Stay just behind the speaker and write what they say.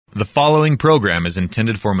The following program is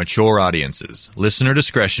intended for mature audiences. Listener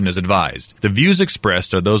discretion is advised. The views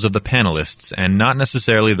expressed are those of the panelists and not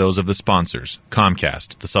necessarily those of the sponsors.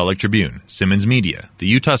 Comcast, the Salt Lake Tribune, Simmons Media, the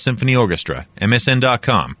Utah Symphony Orchestra,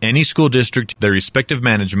 MSN.com, any school district, their respective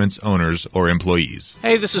managements, owners, or employees.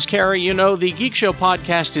 Hey, this is Carrie. You know, the Geek Show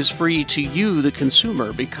podcast is free to you, the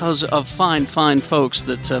consumer, because of fine folks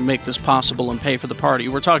that make this possible and pay for the party.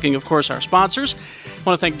 We're talking, of course, our sponsors. I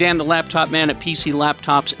want to thank Dan, the laptop man at PC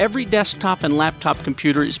Laptops. Every desktop and laptop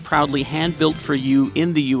computer is proudly hand-built for you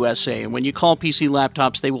in the USA. And when you call PC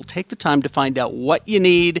Laptops, they will take the time to find out what you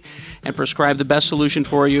need and prescribe the best solution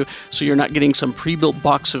for you so you're not getting some pre-built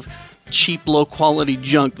box of cheap, low-quality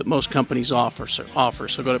junk that most companies offer. So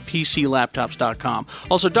go to PCLaptops.com.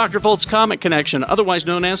 Also, Dr. Volt's Comic Connection, otherwise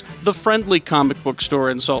known as the Friendly Comic Book Store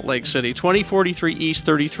in Salt Lake City, 2043 East,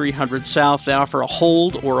 3300 South. They offer a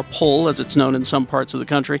hold or a pull, as it's known in some parts of the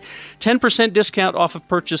country. 10% discount off of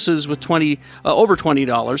purchases with over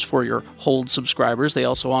 $20 for your hold subscribers. They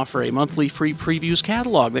also offer a monthly free previews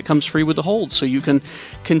catalog that comes free with the hold, so you can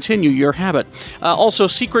continue your habit. Also,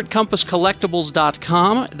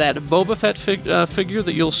 SecretCompassCollectibles.com, that Boba Fett figure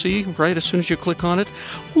that you'll see right as soon as you click on it.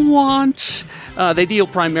 They deal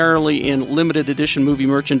primarily in limited edition movie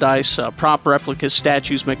merchandise, prop replicas,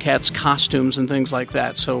 statues, maquettes, costumes, and things like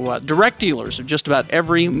that. So direct dealers of just about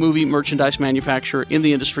every movie merchandise manufacturer in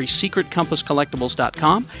the industry,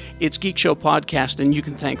 SecretCompassCollectibles.com. It's Geek Show Podcast, and you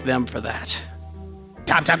can thank them for that.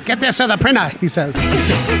 Top, get this to the printer, he says.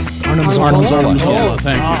 Arnhem Zola. Oh,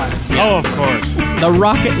 thank you. Yeah. Oh, of course. The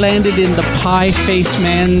rocket landed in the pie-face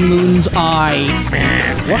man moon's eye.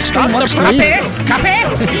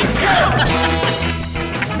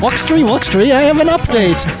 Wuxtree, I have an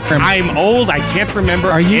update. I'm old, I can't remember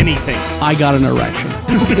anything. I got an erection.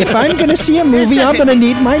 If I'm going to see a movie, I'm going to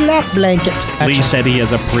need my lap blanket. Lee said he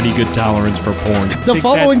has a pretty good tolerance for porn. The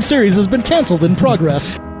following series has been canceled in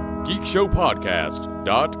progress.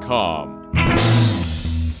 GeekShowPodcast.com.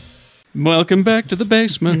 Welcome back to the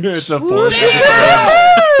basement. It's a fourth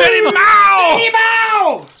episode. Betty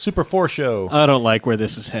Mao! Super 4 show. I don't like where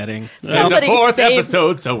this is heading. Somebody it's a fourth save-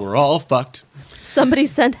 episode, so we're all fucked. Somebody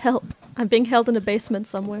sent help. I'm being held in a basement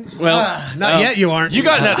somewhere. Well, not yet, you aren't. You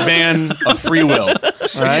got in that van of free will,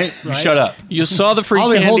 right? You shut up. you saw the free I'll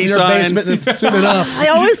be holding candy your sign. basement soon enough. I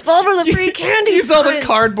always fall for the free candy You saw the sign.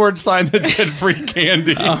 cardboard sign that said free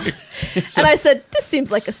candy. And I said, this seems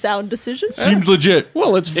like a sound decision. Seems legit.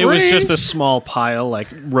 Well, it's free. It was just a small pile, like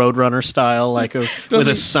Roadrunner style, like with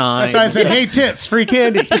a sign. That's why I said, hey, tits, free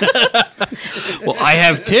candy. Well, I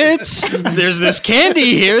have tits. There's this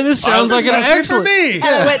candy here. This sounds like an Must be excellent. for me. And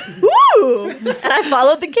I went, ooh! And I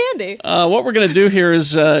followed the candy. What we're going to do here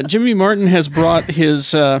is Jimmy Martin has brought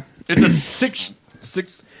his... It's a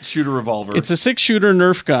six-shooter revolver. It's a 6-shooter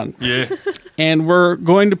Nerf gun. Yeah. And we're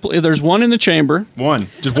going to play... There's one in the chamber. One.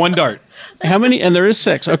 Just one dart. How many? And there is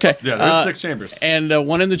 6. Okay. Yeah, there's 6 chambers. And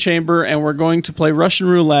one in the chamber, and we're going to play Russian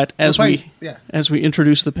roulette as we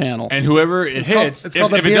introduce the panel. And whoever it hits, it's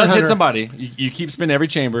called if the it beer does hit hunter. somebody, you keep spinning every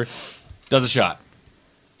chamber, does a shot.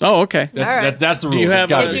 Oh, okay. That's the rule. you have It's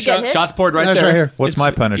gotta a be. Did you get hit? Shots poured right That's there. right here. What's my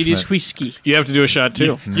punishment? It is whiskey. You have to do a shot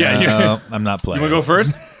too. Yeah. No, I'm not playing. You want to go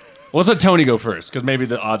first? Well, let's let Tony go first, because maybe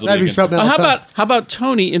the odds will That'd be be against something him. else. How about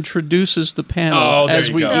Tony introduces the panel Oh, there as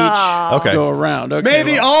you we go. each Okay. go around? Okay. May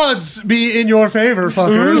the odds be in your favor,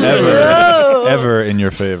 fuckers. Ever in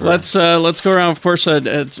your favor. Let's go around. Of course,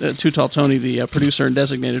 Too Tall Tony, the producer and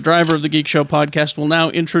designated driver of the Geek Show podcast, will now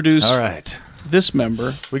introduce All right. this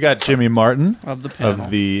member We got Jimmy Martin of the panel.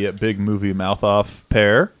 of the Big Movie Mouth Off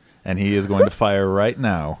pair, and he is going to fire right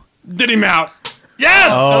now. Did him out. Yes!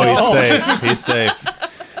 Oh, he's safe. He's safe.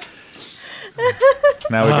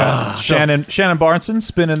 Now we got Shannon Barneson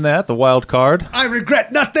spinning that, the wild card, I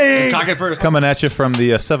regret nothing. Cock it first. coming at you from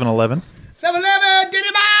the 7-Eleven. 7-Eleven, did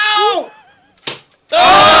him out!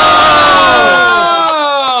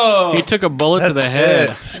 Oh! He took a bullet to the head.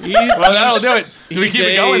 Well, that'll do it. Do we keep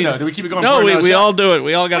it going, though? Do we keep it going? No, Pour another we shot? all do it.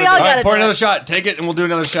 We all got to We all do it. gotta Pour do another it. shot. Take it, and we'll do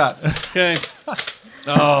another shot. Okay.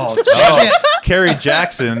 Oh, Carrie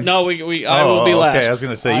Jackson. No, I will be last. Okay, I was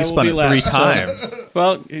going to say, I you will spun be it 3 last. times.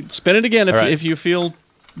 Well, spin it again All right. if you feel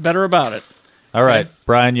better about it. All right,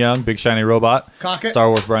 Brian Young, Big Shiny Robot. Cock it. Star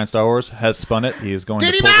Wars has spun it. He is going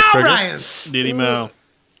Did to him pull the out, trigger. Ryan? Did he Mao?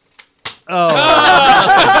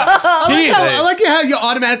 I like how you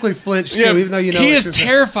automatically flinch, too, even though you know he it's is just-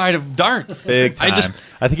 terrified of darts. Big time.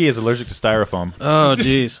 I think he is allergic to styrofoam. Oh,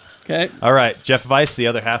 jeez. Okay. All right, Jeff Weiss, the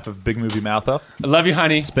other half of Big Movie Mouth Off, I love you,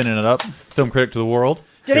 honey. spinning it up. Film critic to the world.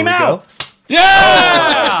 Did Here him we out. go.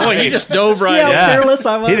 Yeah! Boy, he just dove See right how in. careless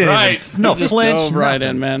I was? He didn't Right. even no Just flinch. dove right nothing.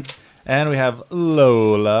 in, man. And we have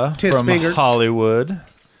Lola Tits from fingered. Hollywood.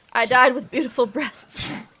 I died with beautiful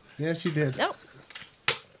breasts. Yes, you did. Nope.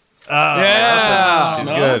 Yeah. She's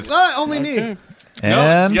good. Only me. No,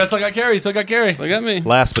 And you guys still got Carrie. Look at me.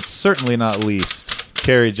 last but certainly not least,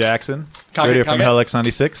 Carrie Jackson. Cock it, Radio cock from it. Hell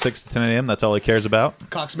X96, 6 to 10 a.m. That's all he cares about.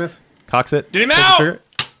 Cocksmith. Cocks it. Did him Takes out! the trigger.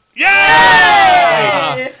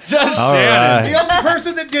 Yeah! Just All Shannon. The right. only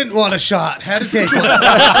person that didn't want a shot had to take one.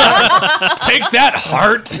 Take that,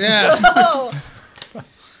 heart. Yeah. Oh,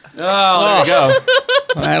 Oh, there you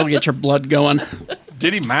go. That'll get your blood going.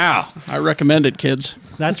 Diddy Mao. I recommend it, kids.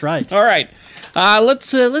 That's right. All right.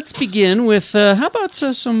 Let's begin with how about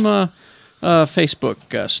some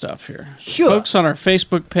Facebook stuff here. Sure. Folks on our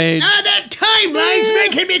Facebook page. That timeline's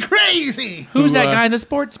making me crazy. Who's that guy in the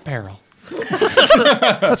sports apparel? Yeah,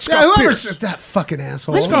 whoever said that fucking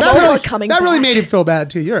asshole. Let's That go. really, Coming that really back. made him feel bad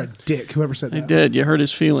too. You're a dick. Whoever said I that. did. You hurt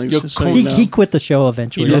his feelings. just so you He, know. he quit the show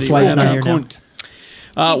eventually. He did. That's why he's He not did. here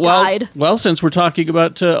now. died. Well, since we're talking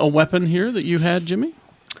about a weapon here that you had, Jimmy,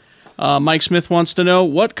 Mike Smith wants to know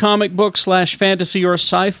what comic book / fantasy or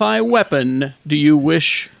sci-fi weapon do you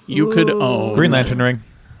wish you could own? Green Lantern ring.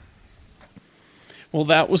 Well,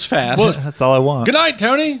 that was fast. That's all I want. Good night,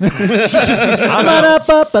 Tony.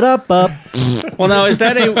 Well, now is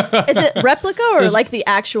that a Is it replica or like the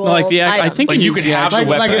actual? like the? I item? think Like he you means could the have actual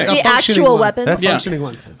the weapon. weapon. The functioning actual one. weapon? That's Yeah. functioning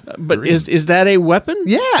one. But is that a weapon?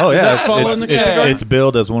 Yeah. Oh yeah, fall it's, in the category? it's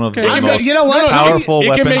billed as one of Okay. the I'm most gonna- you know what? powerful It can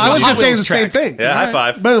weapons. make I was Hot going to say Wheels the same track. thing. Yeah, high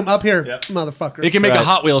five. Boom, up here, motherfucker. It can make Right. a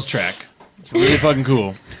Hot Wheels track. It's really fucking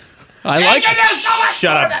cool. I like.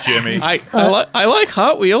 Shut up, Jimmy. I like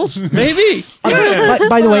Hot Wheels. Maybe.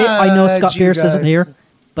 By the way, I know Scott you Pierce isn't guys. here,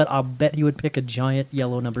 but I'll bet he would pick a giant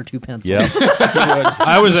yellow number 2 pencil. Yeah.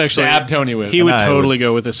 I was actually. Stab Tony with. He would I totally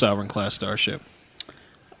go with the Sovereign class starship.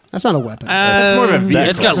 That's not a weapon. It's more of a vehicle.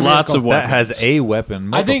 It's got lots of That weapons. has a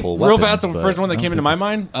weapon. I think multiple real weapons, fast, the but first one that I don't came into think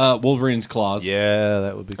my it's- mind, Wolverine's claws. Yeah,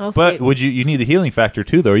 that would be. Oh, but sweet. would you need the healing factor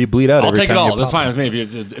too, though? Or you bleed out. I'll every take it time you all. That's pop fine it. with me.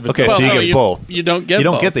 If it's Okay, so you get both. You don't get. You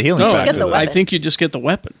don't both. get the healing no, factor. Just get the though. weapon. I think you just get the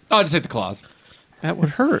weapon. Oh, I just take the claws. That would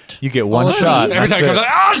hurt. You get one Oh, shot. Every time that's it comes it.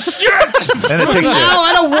 out, oh shit! And it takes you. Ow,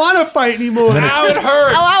 I don't want to fight anymore. Ow, it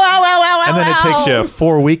hurts. Ow, ow, ow, ow, ow, And then it ow. takes you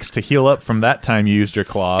 4 weeks to heal up from that time you used your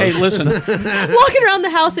claws. Hey, listen. Walking around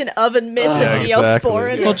the house in oven mitts and exactly.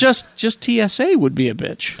 Neosporin. Well, just TSA would be a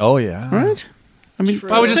bitch, Oh yeah. right? I mean,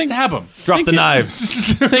 I would just think, stab him. Drop the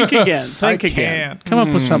knives. think again. Think I again. can't. Come up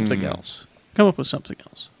with something else. Come up with something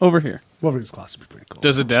else. Over here. Wolverine's claws would be pretty cool.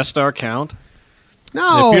 Does a Death Star count?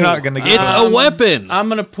 No. If you're not gonna get It's a weapon. I'm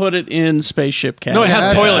gonna put it in spaceship cat. No, it has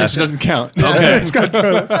that's- toilets. It doesn't count. Okay. It's got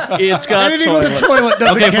toilets. It's got Anything with a toilet. toilet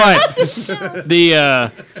doesn't Okay, count. fine. The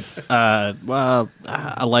well,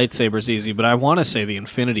 a lightsaber's easy, but I want to say the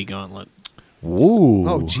Infinity Gauntlet. Ooh.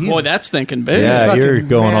 Oh, Jesus. Boy, that's thinking big. Yeah, Fucking you're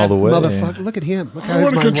going all the way. Motherfucker. Look at him. Look how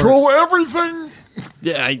his mind works. everything.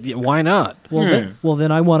 Yeah, why not? Well,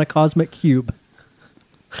 then I want a cosmic cube.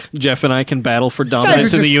 Jeff and I can battle for guys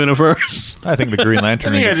dominance are in the just- universe. I think the Green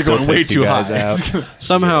Lantern You can guys are still going way take too you guys high. out.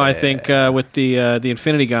 Somehow, I think with the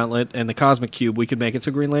Infinity Gauntlet and the Cosmic Cube, we could make it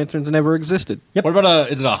so Green Lanterns never existed. Yep. What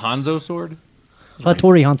about is it a Hanzo sword? A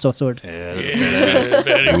Tori Hanzo sword. Those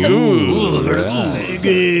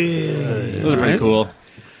are pretty cool.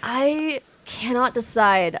 I cannot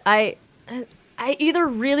decide. I either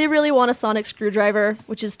really, really want a sonic screwdriver,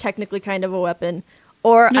 which is technically kind of a weapon,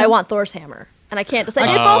 or I want Thor's hammer. And I can't decide.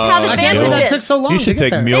 They both have I can't advantages. believe that took so long You to should get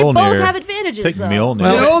take there. They Mjolnir. both have advantages, Take though.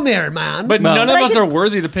 Mjolnir. You're on there, man. But Well, none of But I us can- are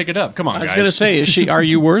worthy to pick it up. Come on, I was guys. gonna say, are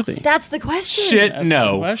you worthy? That's the question. Shit, That's the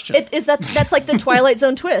no. question. That's like the Twilight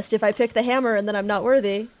Zone twist. If I pick the hammer and then I'm not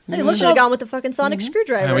worthy, I look should have how- gone with the fucking sonic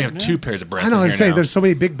screwdriver. Man, we have two pairs of breasts. I know. in I here say now. there's so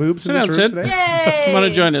many big boobs Sit in down, this room Sid. today. Yay! Want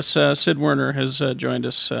to join us? Sid Werner has joined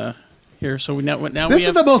us here. So we now This we is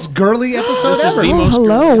have the most girly episode This is ever. the Oh, most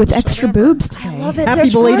hello, girly with episode extra ever. boobs today. I love it. Happy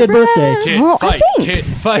There's belated more birthday. breasts. Tit Oh, fight,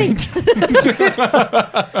 thanks. tit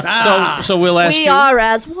fight. So we'll ask We you. are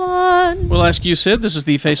as one. We'll ask you, Sid. This is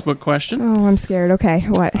the Facebook question. Oh, I'm scared. Okay,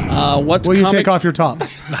 what? What Will you comic? take off your top?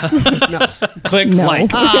 Click No.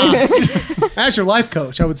 like. As your life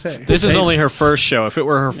coach, I would say. This is only her first show. If it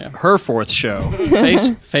were her fourth show,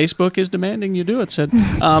 Facebook is demanding you do it, Sid.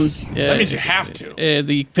 That means you have to.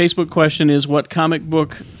 The Facebook question is: what comic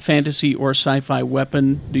book, fantasy, or sci-fi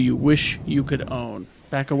weapon do you wish you could own?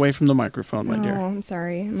 Back away from the microphone, my Oh, dear. I'm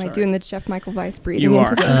sorry. Am I Sorry. doing the Jeff Michael Weiss breathing You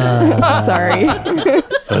into are. the Sorry.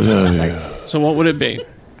 So what would it be?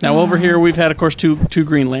 Now over here we've had, of course, two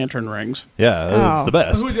Green Lantern rings Yeah, it's Oh. the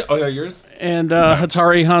best. Who's it? Oh, yeah, yours? and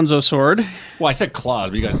Hatari Hanzo sword. Well, I said claws,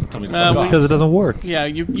 but you guys told me to Uh, fuck off. Because it doesn't work. Yeah,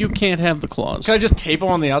 you can't have the claws. Can I just tape them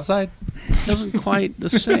on the outside? Doesn't quite the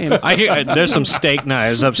same. There's some steak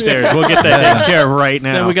knives upstairs. We'll get that taken care of right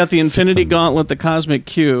now. Then we got the Infinity Gauntlet, the Cosmic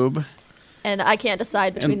Cube. And I can't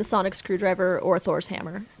decide between the sonic screwdriver or Thor's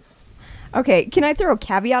hammer. Okay, can I throw a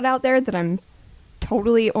caveat out there that I'm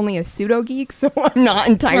totally only a pseudo geek, so I'm not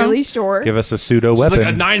entirely sure. Give us a pseudo It's weapon.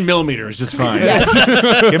 like a 9mm is just fine.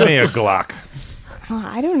 Give me a Glock.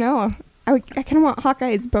 I don't know. I kind of want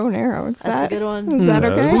Hawkeye's bow and arrow. That's a good one. Is that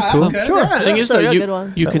okay? Cool. Sure. The thing is, That's a though, real you, good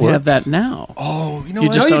one. you That can have works. that now. Oh, you know You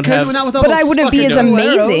what? just No, you don't couldn't have. not with all But those I wouldn't be fucking as cool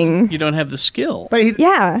arrows. amazing. You don't have the skill. But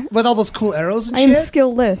Yeah, with all those cool arrows and I am shit.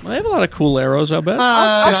 skillless. Well, they have a lot of cool arrows, I bet.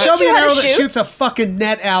 Show me you an how to arrow that shoot. shoots a fucking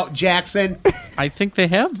net out, Jackson. I think they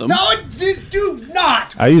have them. No, do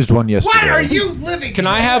not. I used one yesterday. What are you living? Can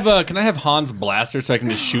I have Han's blaster so I can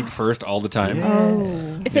just shoot first all the time?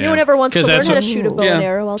 If anyone ever wants to 'Cause learn that's how to a- shoot a bow Yeah. and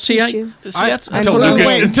arrow, I'll See, teach you. that's I'm Until totally-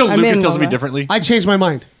 Wait, Lucas I'm in, tells me Lola. differently. I changed my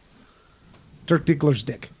mind. Dirk Diggler's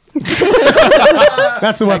dick.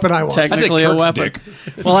 That's the weapon I want. technically a Kirk's weapon.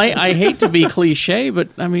 dick. Well, I hate to be cliche, but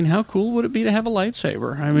I mean, how cool would it be to have a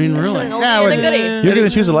lightsaber? I mean, It's really. an oldie Yeah, and a well, goodie. You're going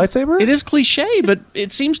to choose a lightsaber? It is cliche, but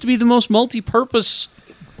it seems to be the most multi-purpose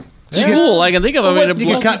You can- tool I can think of. I mean, You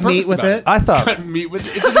can cut meat with it. I thought Cut meat with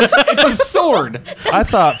it's a sword. I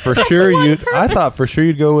thought for sure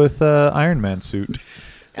you'd go with Iron Man suit.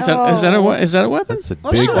 Is that a weapon? That's a big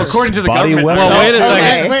Well, according to the body government, weapon. Well, wait a Okay,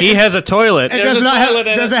 second. wait. He has a toilet. It does not have.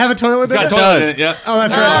 Does it have a toilet in Got it? toilet in it, yeah. Oh,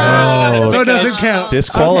 that's right. Oh. So it doesn't count.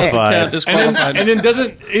 Disqualified. Disqualified. And then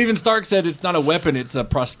doesn't even Stark said it's not a weapon, it's a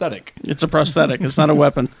prosthetic. It's a prosthetic. It's not a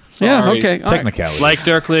weapon. Yeah. Sorry. Okay. all right. Technicality. Like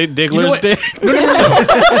Dirk Diggler's You know what? dick. You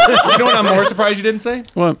know what I'm more surprised you didn't say?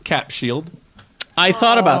 What? Cap shield. I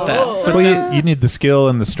thought about that, but Well, you need the skill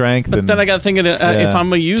and the strength. but and then I got thinking if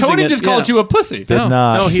I'm using Tony it. just called you a pussy. Did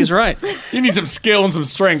not. No, he's right. You need some skill and some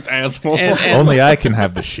strength, asshole. And Only I can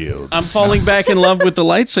have the shield. I'm falling back in love with the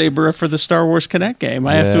lightsaber for the Star Wars Connect game.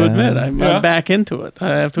 I have to Yeah. admit, I'm Yeah. back into it. I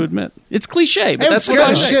have to admit, it's cliche, but That that's scared the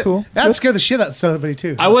what I shit. Cool. That scared the shit out of somebody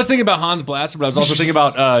too. I was thinking about Han's blaster, but I was also thinking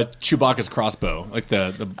about Chewbacca's crossbow, like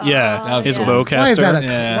the Yeah, his yeah. bowcaster. Why is that a,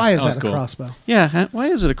 Yeah, why is that was that a cool. crossbow? Yeah, why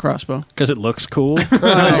is it a crossbow? Because it looks cool.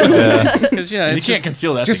 Because yeah, You it's can't just,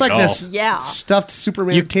 conceal that. Just thing like at all. this Yeah. stuffed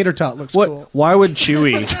Superman tater tot looks What? cool. Why would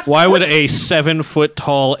Chewie? Why would a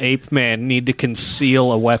 7-foot-tall ape man need to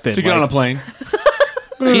conceal a weapon? to get on a plane.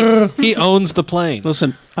 He owns the plane.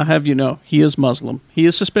 listen. I have you know, he is Muslim. He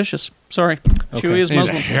is suspicious. Sorry, Chewie is He's a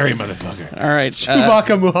Muslim. hairy motherfucker. All right,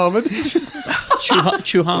 Chewbacca Muhammad.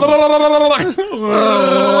 Chuham.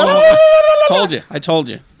 I told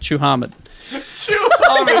you, Chuhamid.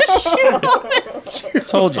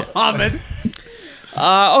 Told you. Muhammad.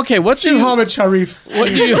 Okay, what's your Muhammad Sharif. what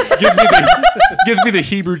do you? Gives me the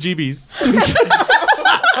Hebrew jeebies.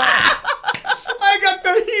 I got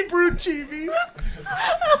the Hebrew jeebies.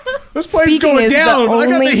 This plane's Speaking going as down. the I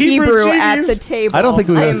got only the Hebrew at the jeebies. table, I don't think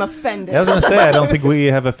we I have- am offended. I was going to say, I don't think we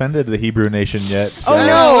have offended the Hebrew nation yet. So. Oh,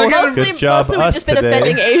 no. Mostly, Good job, mostly we've us just been today.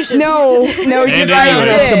 offending Asians. No, no, you And guys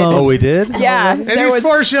Indians. did. Oh, we did? Yeah, In there these was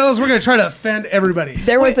 4 shows, we're going to try to offend everybody.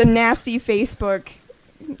 there was a nasty Facebook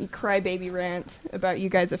crybaby rant about you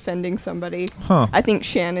guys offending somebody. Huh. I think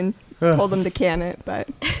Shannon told them to can it, but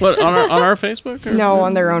What on our Facebook? Or, no,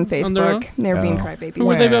 on their own Facebook. On their own? They're being Oh. crybabies. Who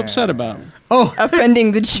were they upset about? Oh,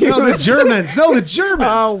 Offending the Jews. no, the Germans. No, the Germans.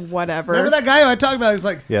 Oh, whatever. Remember that guy who I talked about? He's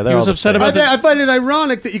like, Yeah, they're He was all the upset same. about I find it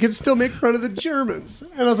ironic that you can still make fun of the Germans.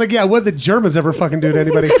 And I was like, yeah, what did the Germans ever fucking do to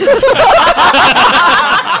anybody?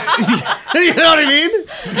 You know what I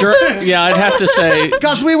mean? Yeah, I'd have to say,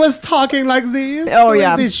 Because we was talking like these. Oh,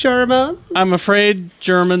 yeah. These Germans. I'm afraid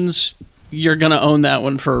Germans. You're gonna own that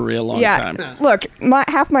one for a real long Yeah, time. look,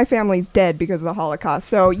 half my family's dead because of the Holocaust,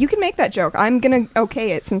 so you can make that joke. I'm gonna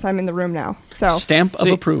okay it since I'm in the room now. So Stamp of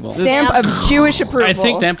See, approval. stamp of Jewish approval. I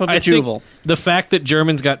think Stamp of I think approval. the fact that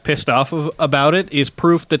Germans got pissed off about it is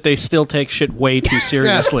proof that they still take shit way too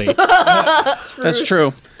seriously. That's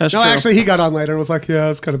true. That's No, true. actually, he got on later and was like, yeah,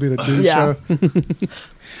 it's going to be the douche Yeah. show.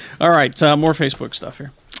 All right, more Facebook stuff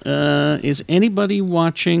here. Is anybody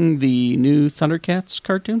watching the new Thundercats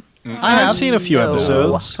cartoon? I've seen a few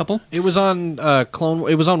episodes. Couple. It was on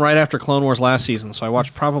It was on right after Clone Wars last season, so I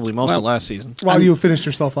watched probably most of last season. While you finished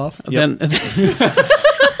yourself off. Then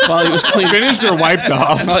while he was clean, Finished or wiped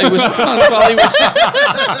off? while he was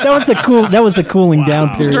That was the cooling down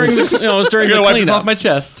period. during the it was during I'm the gonna wipe this off cleanup. my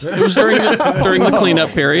chest. It was during the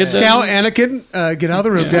cleanup period. Scout Anakin, get out of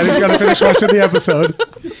the room. Daddy's got to finish watching the episode.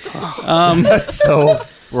 That's so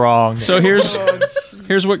wrong. So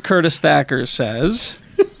here's what Curtis Thacker says.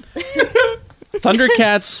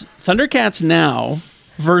 Thundercats now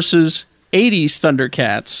versus '80s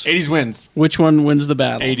Thundercats. 80s wins. Which one wins the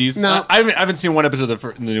battle? 80s. No. I haven't seen one episode of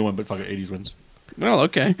the new one, but fuck it, 80s wins. Well,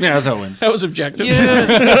 okay. Yeah, that's how it wins. That was objective.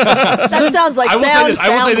 That sounds like I will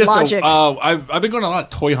say this logic. though. I've been going on a lot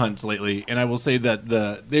of toy hunts lately, and I will say that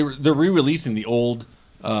they're re-releasing the old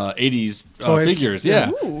 80s Toys? figures.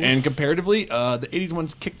 Yeah, and comparatively, the 80s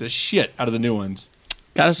ones kick the shit out of the new ones.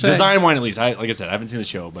 Gotta say. Design-wise, at least. Like I said, I haven't seen the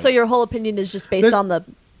show. But So your whole opinion is just based on the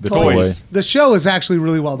toys. toy. The show is actually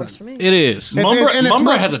really well done. for me. It is. It's- and it's Mumbra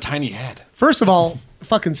much- has a tiny head. First of all,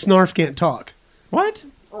 fucking Snarf can't talk, What?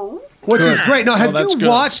 which is great. No, have that's you good.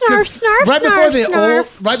 watched? 'cause Snarf, right snarf, before the snarf,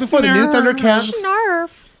 right before the new Thundercats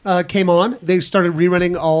Snarf. came on, they started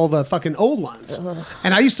rerunning all the fucking old ones.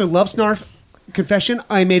 And I used to love Snarf. Confession: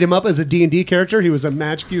 I made him up as a D&D character. He was a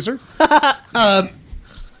magic user.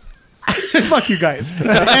 Fuck you guys. And,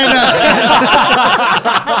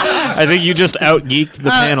 I think you just out-geeked the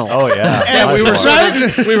panel. Oh yeah. and we were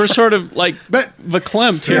trying. We were sort of like But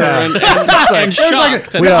verklempt here and there was like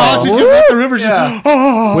shocked. the oxygen left the river. Just,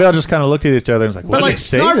 We all just kind of looked at each other and was like, what But did like they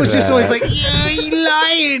say Snarf to was just that? always like, "Yeah, you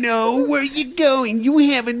lying, oh, where you going? You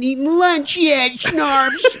haven't eaten lunch yet, Snarf,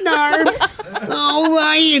 Snarf. Oh,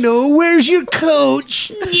 lying, oh, where's your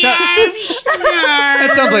coach? Snarf, Snarf.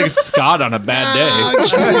 That sounds like Scott on a bad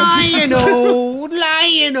day.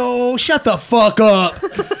 Lying, oh, shut the fuck up.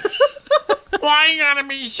 Why you gotta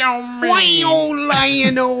be so mean? Why, oh,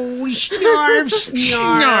 lying, oh, Snarf,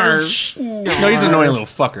 Snarf. No, he's an annoying little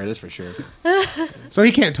fucker. That's for sure. So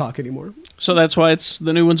he can't talk anymore. So that's why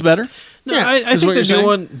the new one's better? No, Yeah, I is think what you're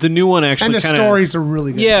saying? the new one actually And the kinda, stories are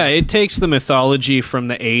really good. Yeah, it takes the mythology from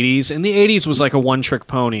the 80s, and the 80s was like a one-trick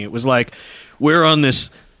pony. It was like, we're on this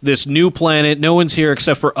new planet, no one's here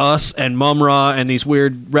except for us and Mum-Ra and these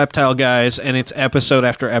weird reptile guys, and it's episode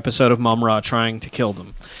after episode of Mum-Ra trying to kill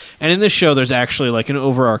them. And in this show, there's actually like an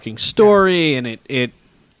overarching story, and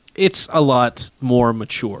it's a lot more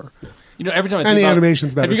mature. You know, every time I And think the about,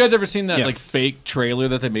 animation's better. Have you guys ever seen that Yeah. like fake trailer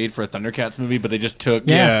that they made for a Thundercats movie, but they just took?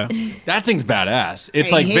 Yeah. That thing's badass.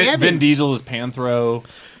 It's I like Vin haven't. Diesel is Panthro.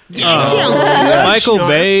 Michael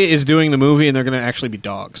Bay is doing the movie, and they're going to actually be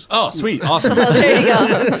dogs. Oh, sweet, awesome. Oh, there you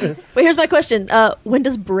go. But here's my question: when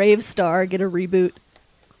does Brave Star get a reboot?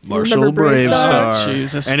 Marshall remember Brave Brave Star? Star.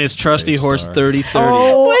 Jesus. And his trusty Brave horse Star. 3030.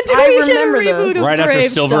 Oh, When did I we get a remember reboot this. of Right after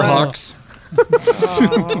Brave Star? Silverhawks.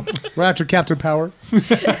 Right after Captain Power.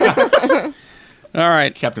 All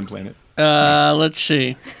right. Captain Planet. Let's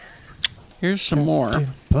see. Here's some more.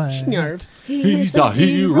 Snarf. He's a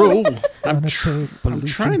hero. I'm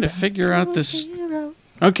trying to figure out this.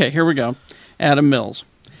 Okay, here we go. Adam Mills.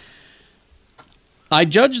 I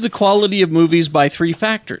judge the quality of movies by 3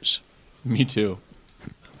 factors. Me too.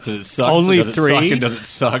 Does it suck? Only does it 3? Suck, and does it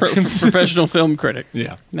suck? Professional film critic.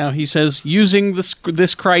 Yeah. Now he says, using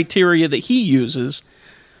this criteria that he uses,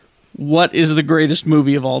 what is the greatest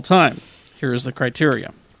movie of all time? Here is the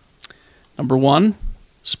criteria. Number 1,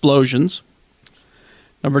 explosions.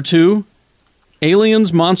 Number 2,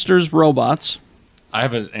 aliens, monsters, robots. I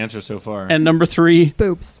have an answer so far. And number 3,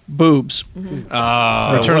 Boobs. boobs. Return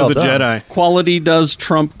well of the done. Jedi. Quality does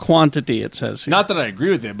trump quantity, it says here. Not that I agree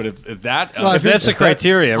with it, but if that Well, If that's the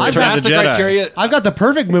criteria, I've Return got of that's the the Jedi. criteria, I've got the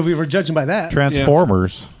perfect movie for judging by that.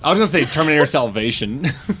 Transformers. I was going to say Terminator Salvation.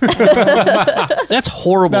 That's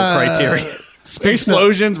horrible criteria. Space Nuts.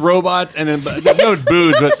 Explosions, robots, and then no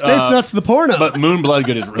booze, but Space Nuts the porno. but Moon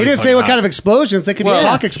Bloodgood is really. He didn't say what kind of explosions. They could be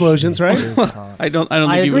rock explosions, right? I don't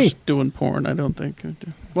think he was doing porn. I don't think.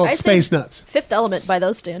 Well, I Space say Nuts. Fifth Element by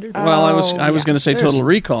those standards. Well, I was yeah. going to say Total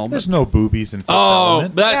Recall, but There's no boobies in Fifth Oh,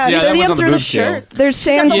 Element. that, Yeah, yeah, you that see was him on the through the boob scale. shirt. There's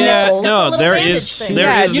Sans Yeah, nipples. no, little there bandage is thing. there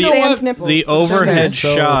Yeah, is you know the Sans what? nipples. the overhead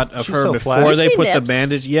so- shot of she's her so before flat. they You see put the nips.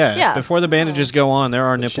 bandage. Yeah. Before the bandages go on, there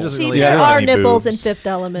are nipples. doesn't See, really there have are any nipples in boobs. Fifth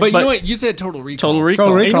Element. But you know what? You said Total Recall. Total Recall.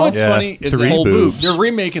 Total And you know what's Yeah, funny is 3 that whole boobs. they're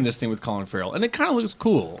remaking this thing with Colin Farrell, and it kind of looks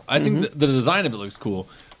cool. I think the design of it looks cool.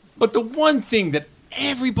 But the one thing that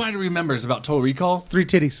everybody remembers about Total Recall, 3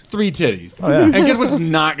 titties. 3 titties. Oh, yeah. And guess what's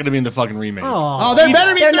not going to be in the fucking remake? Oh, there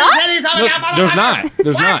better be They're 3 not? titties. Oh, my No, God, motherfucker. there's not.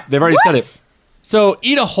 There's not. They've already said it. So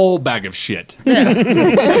eat a whole bag of shit.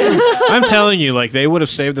 I'm telling you, like they would have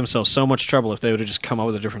saved themselves so much trouble if they would have just come up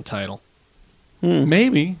with a different title.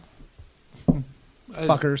 Maybe.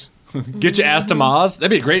 Fuckers. Get your ass to Maz.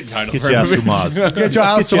 That'd be a great title. Get for your a ass to movie. Mars. Get your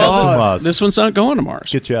ass Get to your ass to Mars. Mars. this one's not going to Mars.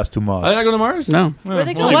 Get your ass to Are they not Mars. going to Mars? No, Where are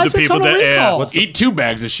they So going? why is it Total Recall? Eat 2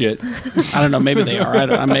 bags of shit. I don't know. Maybe they are.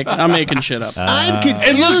 I'm making shit up. I'm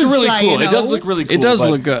confused. It looks really like, cool. you It does know. look really cool. It does but-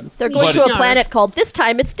 look good. They're going But- to a planet called This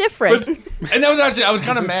Time It's Different. And that was actually, I was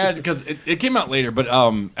kind of mad because it came out later, but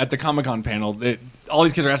at the Comic-Con panel, all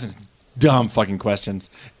these kids are asking, dumb fucking questions.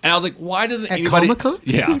 And I was like, why doesn't At anybody... Comic-Con?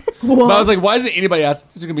 Yeah. But I was like, why doesn't anybody ask,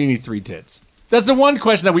 is there going to be any 3 tits? That's the one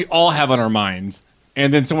question that we all have on our minds.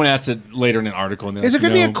 And then someone asked it later in an article. And Is there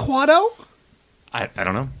going to be a Quado? I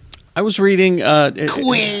don't know. I was reading.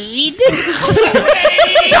 Quaid.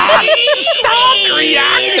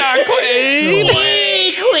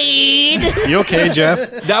 You okay, Jeff?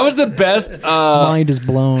 That was the best. Mind is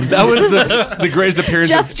blown. That was the greatest appearance.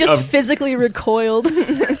 Jeff of, just of, physically recoiled. but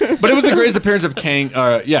it was the greatest appearance of Kang.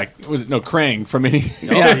 Krang from any.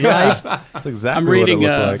 Yeah, That's exactly I'm reading. what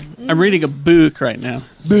it looked like. I'm reading a book right now.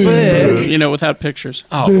 You know, without pictures.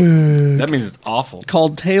 Oh, that means it's awful.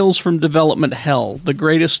 Called Tales from Development Hell: The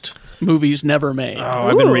Greatest Movies Never Made. Oh,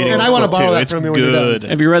 I've been reading And this I wanna book, borrow too. that It's from you when you're done. good.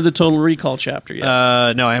 Have you read the Total Recall chapter yet?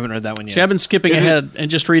 No, I haven't read that one yet. See, I've been skipping ahead and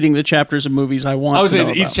just reading the chapters of movies I want. I was to know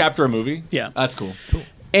saying, is each about. chapter a movie? Yeah. That's cool.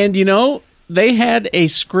 And you know, they had a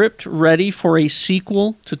script ready for a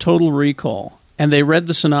sequel to Total Recall, and they read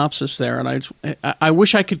the synopsis there, and I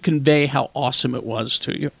wish I could convey how awesome it was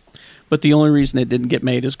to you. But the only reason it didn't get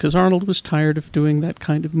made is because Arnold was tired of doing that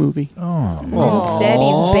kind of movie. Instead,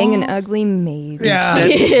 he's banging ugly maids. Yeah.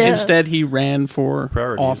 Instead, he ran for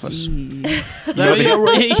office. He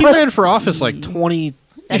ran for office like 20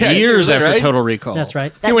 years after right? Total Recall. That's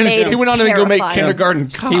right. That He went maid is on to go make terrifying. Kindergarten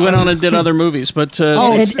Cop. He went on and did other movies, but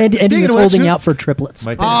Oh, And he speaking was of which, holding who- out for triplets.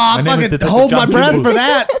 My Ah, name is fucking Detective hold my John breath Kimball. for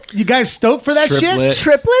that. You guys stoked for that shit?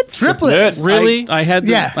 Triplets? Triplets. Really? I had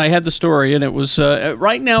the, Yeah. I had the story, and it was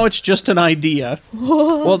right now. It's just an idea.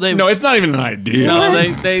 Well, they No, it's not even an idea. No,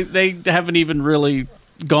 they haven't even really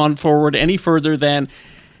gone forward any further than,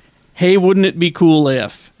 hey, wouldn't it be cool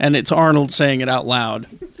if? And it's Arnold saying it out loud.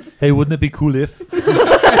 Hey, wouldn't it be cool if?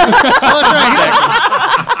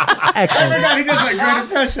 Excellent. He does that great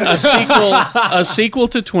impression. A sequel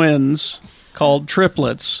to Twins called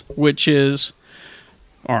Triplets, which is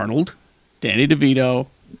Arnold, Danny DeVito,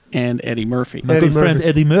 and Eddie Murphy. My Eddie good friend Murphy.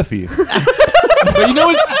 Eddie Murphy. But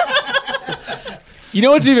you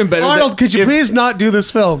know what's even better? Arnold, could you If- please not do this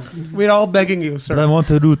film? We're all begging you, But I sir. want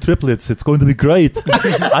to do triplets. It's going to be great.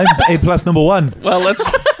 I'm A+ number 1. Well, let's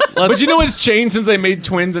But you know what's changed since they made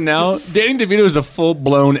Twins and now? Danny DeVito is a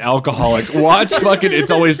full-blown alcoholic. Watch fucking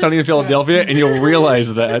It's Always Sunny in Philadelphia and you'll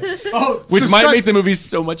realize that. Oh, Which might make the movie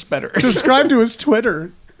so much better. subscribe to his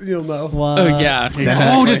Twitter. You'll know. yeah, exactly.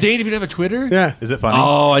 Oh, does Danny DeVito have a Twitter? Yeah. Is it funny?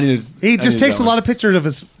 Oh, I need to. He just takes a lot of pictures of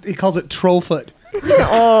his. He calls it troll foot.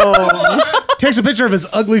 Oh. Takes a picture of his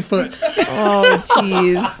ugly foot. Oh,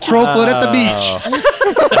 jeez. Troll foot at the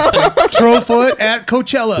beach. Troll foot at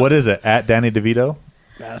Coachella. What is it? At Danny DeVito?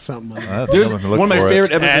 Yeah, something like that. There's I'm gonna look one of my for it.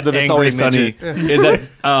 favorite episodes of It's Angry Always Sunny Midget. is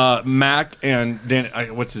that Mac and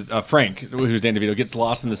Frank, who's Dan DeVito, gets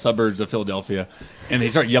lost in the suburbs of Philadelphia, and they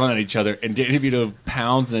start yelling at each other. And Dan DeVito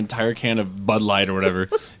pounds an entire can of Bud Light or whatever,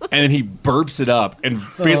 and then he burps it up and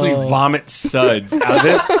basically vomits suds out of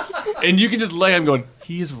it. And you can just lay him going.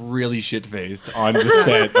 He is really shit faced on the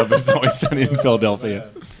set of It's Always Sunny in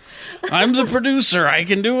Philadelphia. I'm the producer. I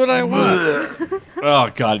can do what I want.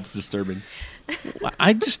 Oh God, it's disturbing.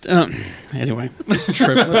 I just anyway,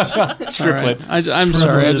 triplets. Triplets. All right. I'm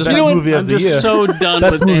sorry. I just, Best movie of I'm the just year. so done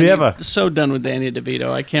Best with movie Danny, ever. so done with Danny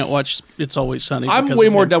DeVito. I can't watch It's Always Sunny. I'm because way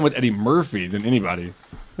of more him. done with Eddie Murphy than anybody.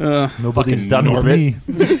 Nobody's Fucking done with Norbit.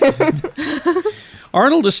 me.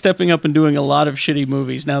 Arnold is stepping up and doing a lot of shitty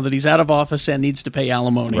movies now that he's out of office and needs to pay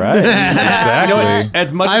alimony. Right? You know Exactly. what?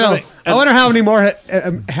 As much I as know. I wonder how many more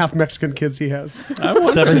half Mexican kids he has.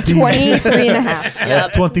 17. 23 and a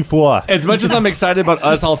half. 24. As much as I'm excited about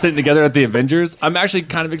us all sitting together at the Avengers, I'm actually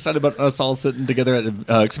kind of excited about us all sitting together at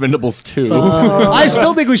Expendables 2. I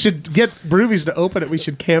still think we should get Broovies to open it. We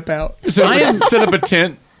should camp out. Set up a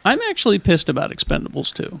tent I'm actually pissed about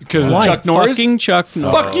Expendables too. because Why? Chuck Norris. Fucking Chuck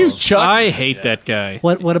Norris. Fuck you, Chuck. I hate that guy.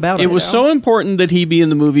 What about it? It was so important that he be in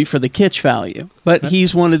the movie for the kitsch value, but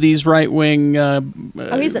he's one of these right wing. Oh,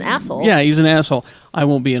 he's an asshole. Yeah, he's an asshole. I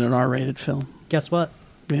won't be in an R-rated film. Guess what?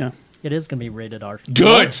 Yeah, It is going to be rated R.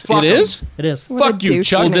 Good. Fuck it him. is. It is. What a Fuck you, douche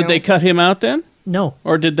Chuck. Well, canoe. did they cut him out then, No.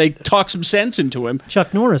 or did they talk some sense into him?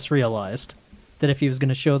 Chuck Norris realized that if he was going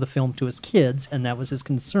to show the film to his kids, and that was his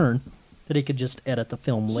concern, that he could just edit the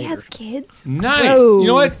film He later. has kids? Nice. Gross. You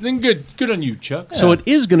know what? Then good on you, Chuck. So it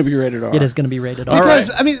is going to be rated R. It is going to be rated R.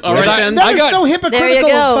 Because, I mean, All right, that, then. that I is got- so There you hypocritical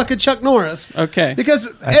go. of fucking Chuck Norris. Okay.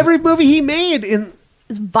 Because every movie he made It's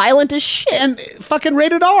violent as shit. and fucking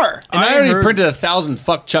rated R. And I I already heard- printed 1,000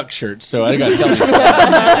 fuck Chuck shirts, so I got to sell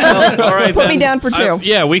these. All right, Put then. me down for two.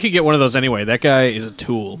 Yeah, we could get one of those anyway. That guy is a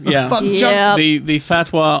tool. Yeah. Fuck Yeah. Chuck. The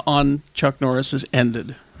fatwa on Chuck Norris is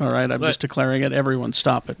ended. All right, I'm just declaring it. Everyone,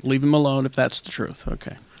 stop it. Leave him alone if that's the truth.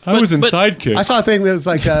 Okay. I was in Sidekick. I saw a thing that was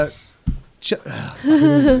like,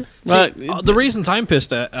 Well, The reasons I'm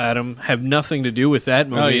pissed at him have nothing to do with that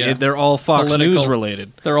movie. Oh, yeah. They're all Fox Political. News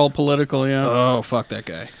related. they're all political, yeah. Oh, fuck that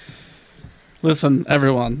guy. Listen,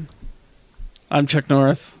 everyone. I'm Chuck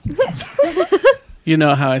Norris. You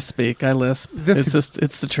know how I speak. I lisp.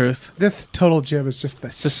 It's the truth. This Total Gym is just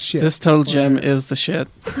the shit. This Total Gym is the shit.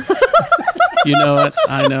 You know it.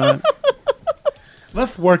 I know it.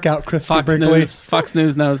 Let's work out, Christy Fox Brinkley. News. Fox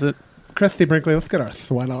News knows it. Christy Brinkley, let's get our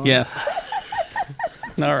sweat on. Yes.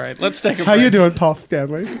 All right. Let's take a How break. you doing, Paul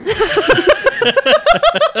Stanley?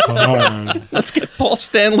 Let's get Paul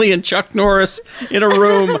Stanley and Chuck Norris in a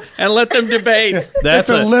room and let them debate. That's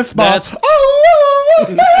It's a lift box.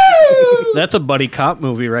 That's a buddy cop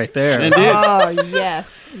movie right there. Indeed. Oh,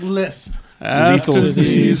 yes. Lisp. After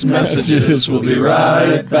these messages, we'll be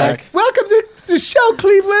right back. Welcome to the show,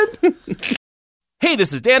 Cleveland. Hey,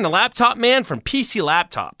 this is Dan the Laptop Man from PC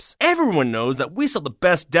Laptops. Everyone knows that we sell the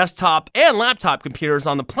best desktop and laptop computers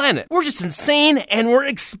on the planet. We're just insane and we're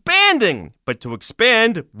expanding. But to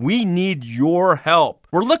expand, we need your help.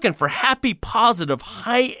 We're looking for happy, positive,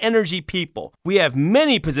 high-energy people. We have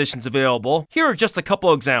many positions available. Here are just a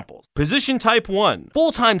couple examples. Position Type 1.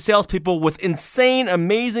 Full-time salespeople with insane,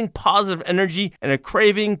 amazing, positive energy and a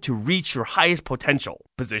craving to reach your highest potential.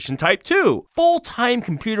 Position Type 2. Full-time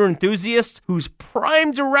computer enthusiasts whose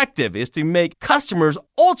prime directive is to make customers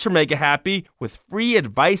ultra mega happy with free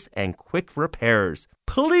advice and quick repairs.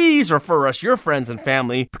 Please refer us your friends and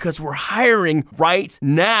family because we're hiring right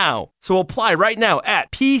now. So apply right now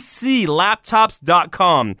at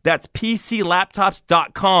PCLaptops.com. That's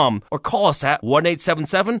PCLaptops.com. Or call us at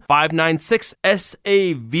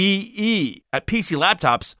 1-877-596-SAVE. At PC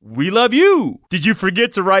Laptops, we love you. Did you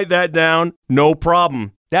forget to write that down? No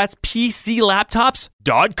problem. That's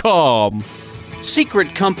PCLaptops.com.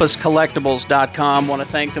 SecretCompassCollectibles.com. Want to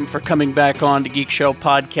thank them for coming back on to Geek Show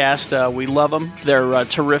Podcast. We love them. They're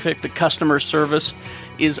terrific. The customer service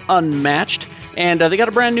is unmatched. And they got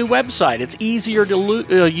a brand new website. It's easier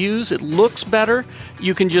to use. It looks better.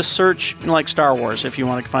 You can just search like Star Wars if you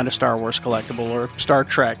want to find a Star Wars collectible or Star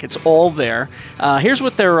Trek. It's all there. Here's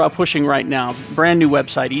what they're pushing right now. Brand new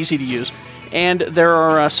website, easy to use. And there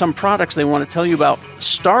are some products they want to tell you about.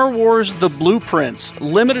 Star Wars The Blueprints,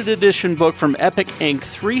 limited edition book from Epic Inc.,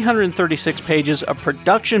 336 pages of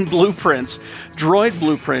production blueprints, droid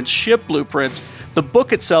blueprints, ship blueprints. The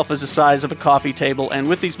book itself is the size of a coffee table, and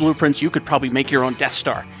with these blueprints, you could probably make your own Death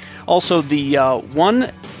Star. Also, the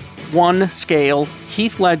 1/1 scale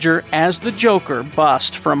Heath Ledger as the Joker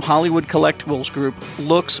bust from Hollywood Collectibles Group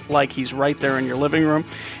looks like he's right there in your living room.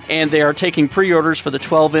 And they are taking pre-orders for the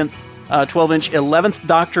 12-inch 11th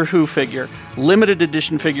Doctor Who figure, limited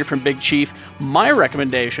edition figure from Big Chief. My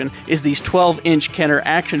recommendation is these 12-inch Kenner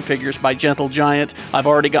action figures by Gentle Giant. I've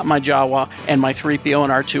already got my Jawa, and my 3PO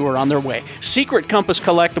and R2 are on their way.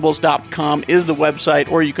 SecretCompassCollectibles.com is the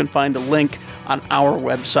website, or you can find a link on our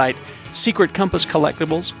website,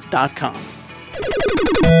 SecretCompassCollectibles.com.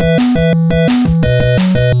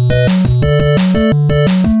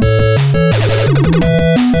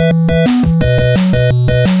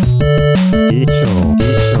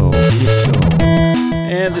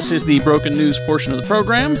 And this is the broken news portion of the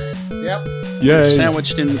program. Yep. Yay.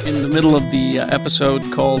 Sandwiched in the middle of the episode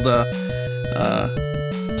called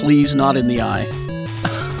Please Not in the Eye.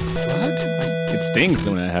 It stings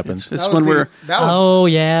when that happens. This when we're Oh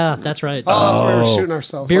yeah, that's right. that's where we're shooting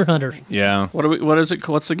ourselves. Beer Hunter. Yeah. what is it?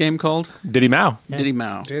 What's the game called? Diddy Mao. Yeah. Diddy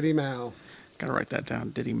Mao. Diddy Mao. Gotta write that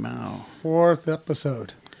down. Diddy Mao. 4th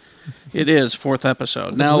episode. It is 4th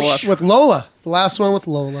episode. Now with Lola. The last one with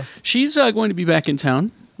Lola. she's going to be back in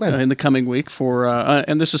town in the coming week for,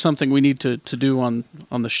 and this is something we need to do on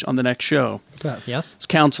the next show. What's that? Yes. It's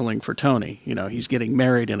counseling for Tony. You know, he's getting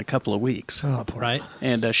married in a couple of weeks, Oh, poor Right.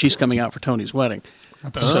 and she's coming out for Tony's wedding.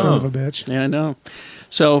 son of a bitch. Yeah, I know.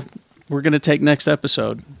 So we're going to take next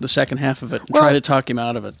episode, the second half of it, and try to talk him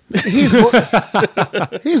out of it.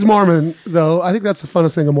 He's Mormon, though. I think that's the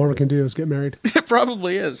funnest thing a Mormon can do is get married. It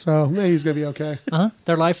probably is. So maybe he's going to be okay.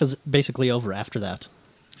 Their life is basically over after that.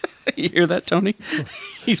 You hear that, Tony?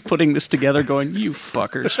 He's putting this together going, you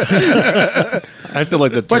fuckers. I still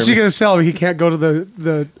like the term. What's he going to tell me? He can't go to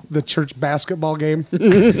the church basketball game?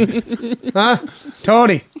 Huh?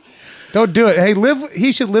 Tony, don't do it. Hey,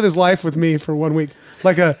 he should live his life with me for 1 week.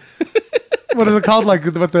 Like a, what is it called? Like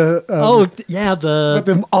what the... what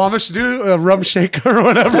the Amish do? A rum shaker or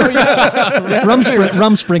whatever.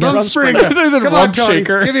 Rumspringer. Come on, Tony.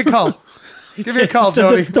 Give me a call. Give me a call,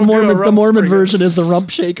 Tony. The We'll do a Mormon rump springer. version is the rump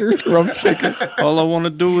shaker. Rump shaker. All I want to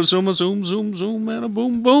do is zoom, zoom, and a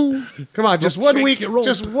boom, boom. Come on, just Rump one shake week. your rope.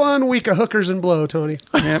 Just 1 week of hookers and blow, Tony.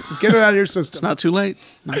 Yep. Get it out of your system. It's not too late.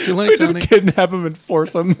 Not too We late, just Tony. kidnap him and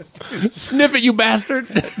force him. Sniff it, you bastard.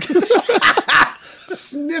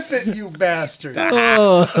 Sniff it, you bastard.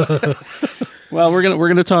 Well, we're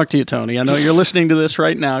gonna talk to you, Tony. I know you're listening to this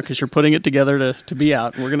right now because you're putting it together to be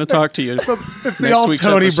out. We're gonna talk to you. It's the next all week's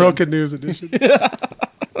Tony episode. Broken News edition.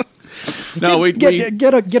 No, we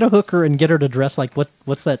Get a hooker and get her to dress like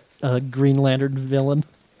what's that Green Lantern villain?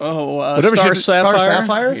 Whatever Star she- Sapphire. Star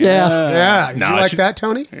Sapphire? Yeah. Yeah. Did Nah, you like she- that,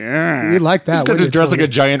 Tony? Yeah. You like that? Instead, wouldn't just dress you, like a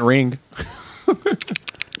giant ring.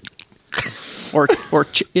 Or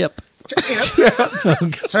Chip.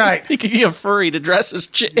 That's right. He could get a furry to dress as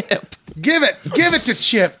Chip. Give it to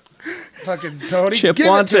Chip. Fucking Tony. Chip Give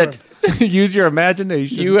wants to it. him. Use your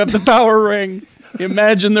imagination. You have the power ring.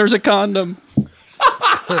 Imagine there's a condom.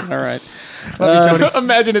 All right. Love you, Tony.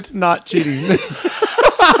 Imagine it's not cheating.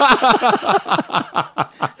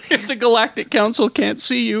 If the Galactic Council can't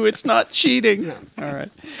see you, it's not cheating. All right.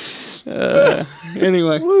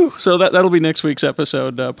 Anyway, so that'll be next week's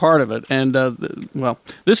episode, part of it. And, well,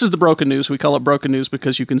 this is the broken news. We call it broken news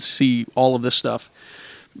because you can see all of this stuff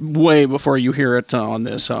way before you hear it on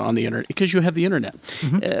the internet, because you have the internet.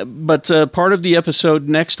 But part of the episode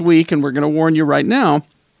next week, and we're going to warn you right now,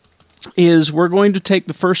 is we're going to take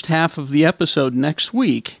the first half of the episode next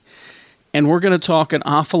week, and we're going to talk an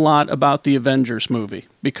awful lot about the Avengers movie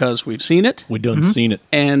because we've seen it. We done seen it.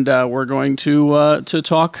 And we're going to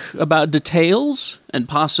talk about details and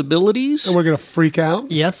possibilities. And we're going to freak out.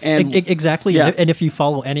 Yes, And- exactly. yeah. And if you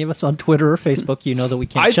follow any of us on Twitter or Facebook, you know that we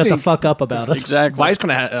can't I shut the think- fuck up about it. Exactly. Vice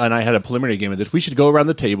and I had a preliminary game of this. We should go around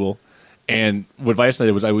the table, and what Vice and I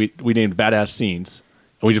did was we named badass scenes,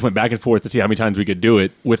 and we just went back and forth to see how many times we could do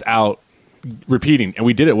it without repeating. And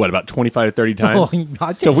we did it, about 25, 30 times? Oh,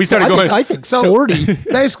 I think, So we started going- I think So 40.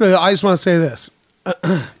 basically, I just want to say this: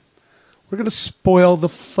 we're going to spoil the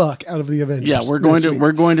fuck out of the Avengers. Yeah, we're next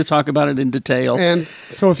going to talk about it in detail. And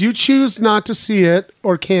so, if you choose not to see it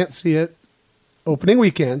or can't see it, opening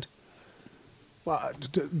weekend,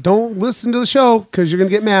 don't listen to the show because you're going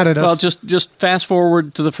to get mad at us. Well, just fast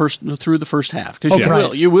forward to through the first half because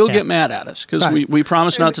Okay. you will Yeah. get mad at us because Right. we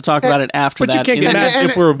promise not to talk about it after But that. you can't in get the- mad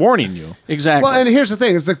if we're warning you. Exactly. well, and here's the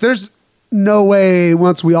thing: is like there's no way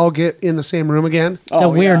once we all get in the same room again that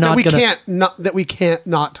we are that not we going can't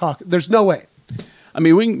not talk. There's no way. I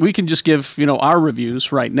mean, we can just give our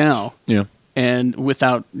reviews right now, Yeah. and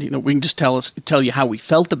without we can just tell you how we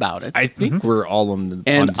felt about it. I think we're all on the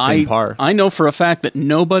And same par. I know for a fact that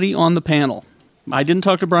nobody on the panel. I didn't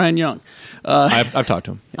talk to Brian Young. I've talked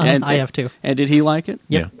to him. I have too. And did he like it?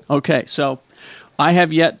 Yep. Yeah. Okay, so I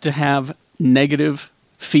have yet to have negative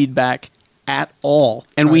feedback at all,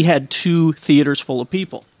 and we had 2 theaters full of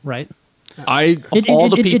people. Right. All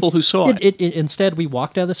the people who saw it. Instead, we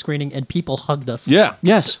walked out of the screening and people hugged us. Yeah.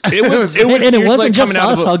 Yes, It was And it seriously wasn't like just coming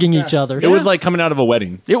out of us a- hugging each other. It was like coming out of a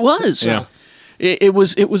wedding. it was. Yeah. It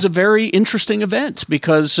was a very interesting event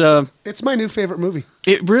because It's my new favorite movie.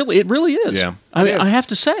 it really is. Yeah. I It is. I have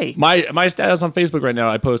to say. My status on Facebook right now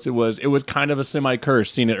I posted it was kind of a semi-curse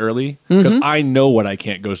seeing it early because I know what I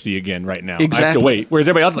can't go see again right now. I have to Exactly. wait. Whereas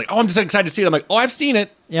everybody else is like, oh, I'm just excited to see it. I'm like, oh, I've seen it.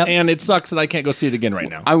 Yep. And it sucks that I can't go see it again right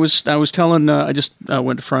now. I was telling I just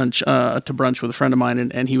went to brunch with a friend of mine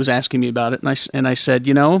and he was asking me about it and I said,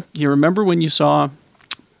 you remember when you saw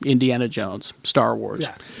Indiana Jones, Star Wars,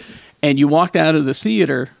 Yeah. and you walked out of the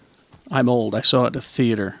theater. I'm old. I saw it at the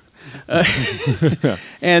theater,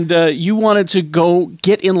 and you wanted to go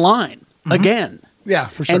get in line again Yeah,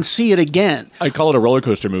 for sure. and see it again. I call it a roller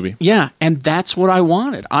coaster movie. Yeah, and that's what I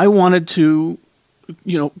wanted. I wanted to,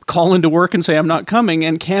 call into work and say I'm not coming,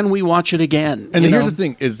 and can we watch it again? And You here's know? the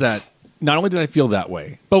thing is that not only did I feel that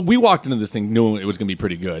way, but we walked into this thing knowing it was going to be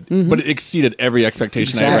pretty good, but it exceeded every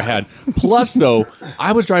expectation I ever had. Plus, though,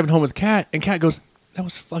 I was driving home with Kat, and Kat goes, that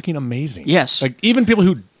was fucking amazing. Yes. Like, even people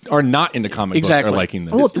who are not into comic Exactly. books are liking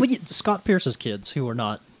this. Well, Scott Pierce's kids, who were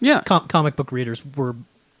not Yeah. comic book readers, were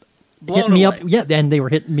Blown hitting me away. up. Yeah, and they were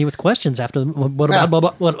hitting me with questions after. What Yeah.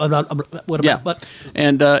 about? What about? Yeah, What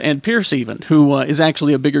and Pierce even, who is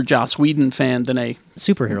actually a bigger Joss Whedon fan than a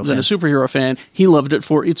superhero? than a fan. superhero fan, he loved it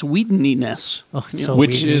for its Whedoniness. Oh, it's so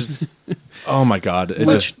which weird. is, oh my God. It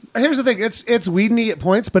Which, just, here's the thing: it's Whedon-y at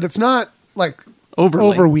points, but it's not like Overly.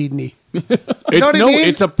 over Whedon-y. it's, know what I no, mean?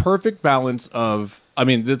 it's a perfect balance of, I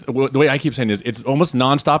mean, the way I keep saying is it's almost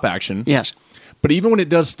nonstop action. Yes, But even when it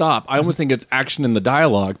does stop, I almost think it's action in the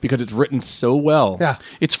dialogue because it's written so well. Yeah.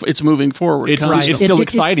 It's moving forward. It's, constantly. it's still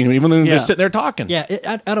exciting, even when Yeah. they're sitting there talking.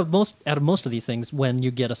 Yeah, out of most of these things, when you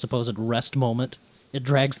get a supposed rest moment, it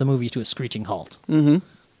drags the movie to a screeching halt. Mm-hmm.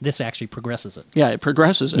 This actually progresses it. Yeah, it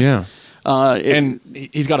progresses it. Yeah. And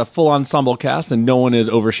he's got a full ensemble cast, and no one is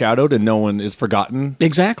overshadowed, and no one is forgotten.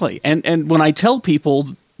 Exactly. And when I tell people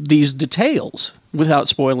these details without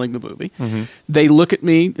spoiling the movie, they look at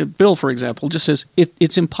me. Bill, for example, just says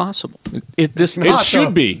it's impossible. It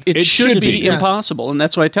should be Yeah. impossible, and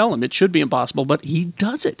that's why I tell him it should be impossible. But he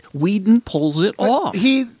does it. Whedon pulls it off.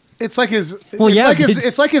 It's like his. Well, it's yeah, like his. did-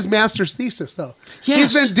 It's like his master's thesis, though.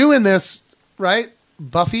 Yes. He's been doing this, right?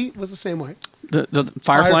 Buffy was the same way. The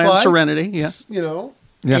Firefly and Serenity, yeah, You know,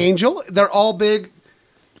 Yeah. Angel. They're all big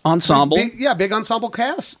ensemble. big ensemble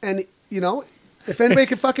casts, and you know, if anybody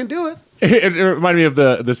can fucking do it. It reminded me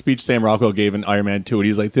of the speech Sam Rockwell gave in Iron Man 2. And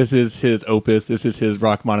he's like, this is his opus. This is his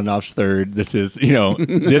Rachmaninoff's third. This is,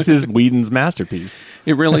 this is Whedon's masterpiece.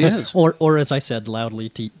 It really is. Or as I said loudly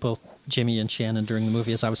to both Jimmy and Shannon during the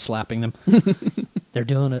movie as I was slapping them, they're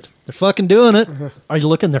doing it. They're fucking doing it. Are you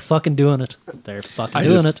looking? They're fucking doing it. They're fucking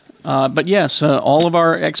doing it. But yes, all of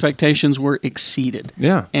our expectations were exceeded.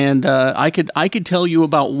 Yeah. And I could tell you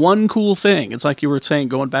about one cool thing. It's like you were saying,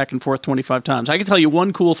 going back and forth 25 times. I could tell you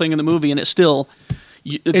one cool thing in the movie, and it's still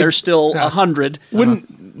there's still 100.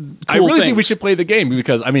 I really think we should play the game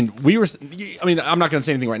because I'm not going to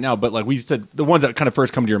say anything right now, but like we said, the ones that kind of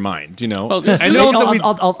first come to your mind, Well, and also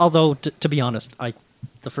although to be honest,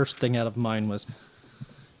 the first thing out of mine was,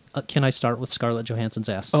 can I start with Scarlett Johansson's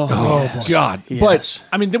ass? Oh God! Yes.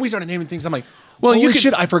 But then we started naming things. I'm like, well, holy you could,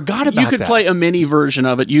 shit! I forgot about that. You could play a mini version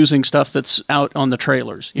of it using stuff that's out on the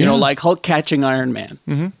trailers. You know, like Hulk catching Iron Man.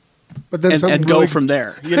 Mm-hmm. But then and go from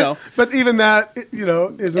there. But even that,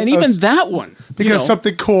 isn't. And even that one, because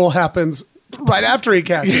something cool happens right after he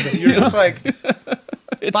catches it. You're just like,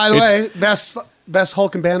 by the way, best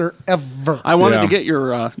Hulk and Banner ever. I wanted to get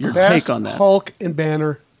your best take on that. Hulk and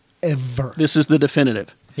Banner ever. This is the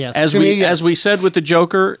definitive. Yes. As we said with the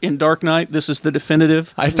Joker in Dark Knight, this is the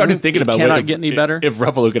definitive. I started thinking about cannot get any better. If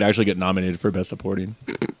Ruffalo could actually get nominated for Best Supporting,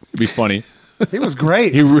 it'd be funny. He was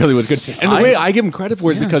great. He really was good. And the way I give him credit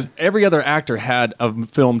for it is because every other actor had a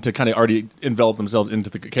film to kind of already envelop themselves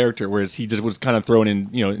into the character, whereas he just was kind of thrown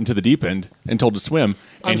in, into the deep end and told to swim,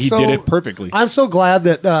 and he did it perfectly. I'm so glad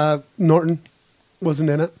that Norton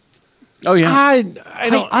wasn't in it. Oh yeah, I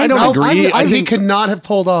don't agree. I think he could not have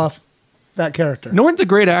pulled off that character. Norton's a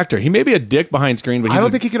great actor. He may be a dick behind screen, but I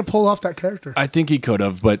don't think he could have pulled off that character. I think he could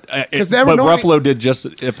have, but Norton, Ruffalo did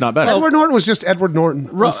just, if not better. Edward Norton was just Edward Norton.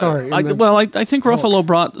 I'm sorry. I think Ruffalo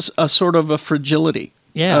brought a sort of a fragility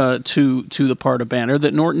to the part of Banner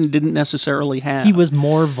that Norton didn't necessarily have. He was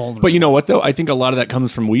more vulnerable. But you know what, though? I think a lot of that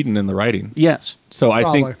comes from Whedon in the writing. Yes. So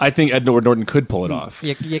I think Edward Norton could pull it off.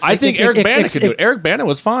 I think Eric Bana could do it. Eric Bana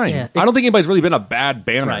was fine. I don't think anybody's really been a bad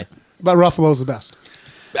Banner. Right. But Ruffalo's the best.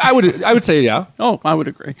 I would say yeah. Oh, I would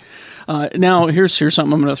agree. Now, here's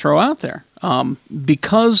something I'm going to throw out there.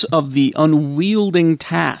 Because of the unwielding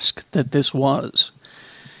task that this was,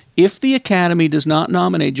 if the Academy does not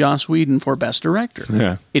nominate Joss Whedon for Best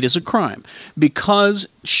Director, it is a crime. Because,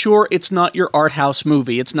 sure, it's not your art house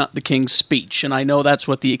movie. It's not The King's Speech, and I know that's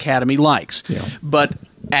what the Academy likes. Yeah. But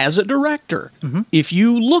as a director, if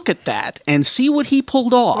you look at that and see what he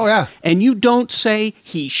pulled off, and you don't say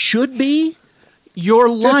he should be, you're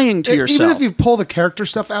lying to yourself. Even if you pull the character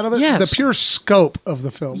stuff out of it, the pure scope of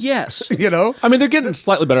the film. Yes. I mean, they're getting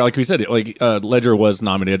slightly better. Like we said, Ledger was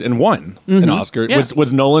nominated and won an Oscar. Yeah.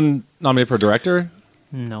 Was Nolan nominated for director?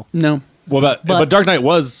 No. Well, but Dark Knight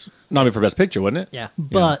was nominated for Best Picture, wasn't it? Yeah.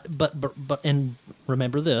 But and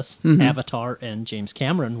remember this, Avatar and James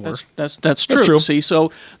Cameron were. That's true. See,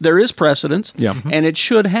 so there is precedence, and it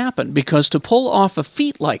should happen, because to pull off a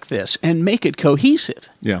feat like this and make it cohesive.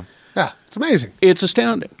 Yeah. Yeah, it's amazing. It's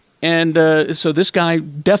astounding. And so this guy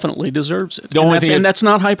definitely deserves it. And that's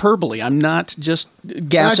not hyperbole. I'm not just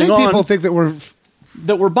gassing on. I think people think that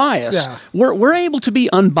we're biased. Yeah. We're able to be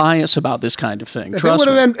unbiased about this kind of thing. Trust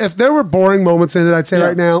me. If there were boring moments in it, I'd say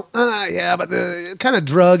right now, but the kind of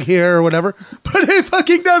drug here or whatever. But it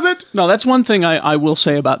fucking doesn't. No, that's one thing I will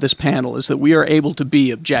say about this panel is that we are able to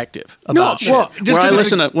be objective about shit. Well,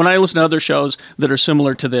 when I listen to other shows that are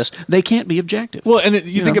similar to this, they can't be objective. Well, and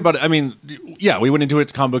you think about it. I mean, we went into it,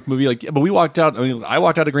 it's a comic book movie, but we walked out. I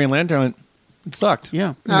walked out of Green Lantern and it sucked.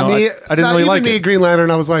 Yeah. I didn't really like it. Green Lantern,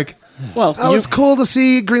 I was like, Well, That was cool to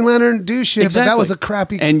see Green Lantern do shit, but that Exactly. was a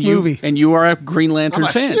crappy and movie. And you are a Green Lantern I'm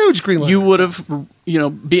a fan. huge Green Lantern You would have,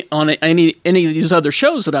 be on any of these other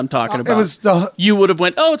shows that I'm talking It about. was the- you would have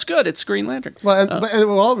went, oh, it's good. It's Green Lantern.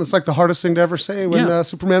 Well, it's like the hardest thing to ever say when Yeah.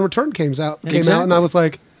 Superman Return came out, Exactly. and I was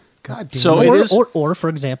like, God damn So it. it is- Or for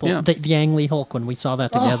example, Yeah. the Ang Lee Hulk when we saw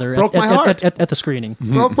that Oh, together broke my heart. at the screening.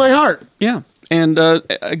 Broke my heart. Yeah. And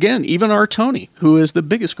again, even our Tony, who is the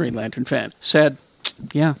biggest Green Lantern fan, said,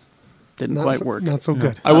 yeah, didn't Not quite so- work. not so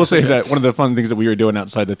good. I will say that one of the fun things that we were doing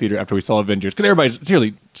outside the theater after we saw Avengers, because everybody's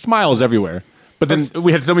seriously smiles everywhere. But then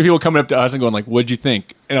we had so many people coming up to us and going like, "What'd you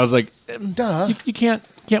think?" And I was like, Duh. You can't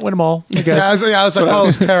win them all." I guess. I was like, oh,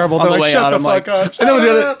 it's terrible. On They're the like, way shut out, the I'm fuck like, up. And that was the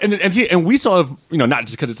shut other, up. and we saw, not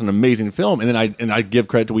just because it's an amazing film, and then I give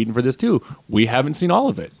credit to Whedon for this too. We haven't seen all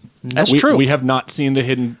of it. That's we, true. We have not seen the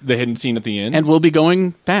hidden scene at the end. And we'll be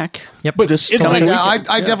going back. Yep. But this it's coming Yeah, weekend.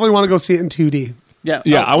 I definitely want to go see it in 2D. Yeah.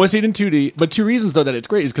 Yeah, Oh, I want to see it in 2D. But two reasons though that it's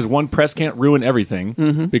great is because one, press can't ruin everything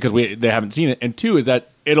Mm-hmm. because they haven't seen it, and two is that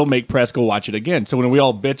it'll make press go watch it again. So when we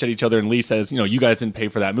all bitch at each other and Lee says, you guys didn't pay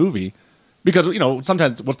for that movie. Because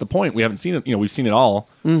sometimes what's the point? We haven't seen it. We've seen it all,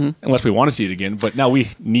 unless we want to see it again. But now we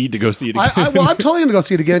need to go see it again. I'm totally going to go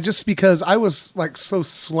see it again just because I was like so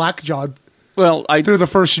slack-jawed well, through the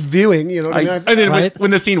first viewing. You know what I mean? And then Right.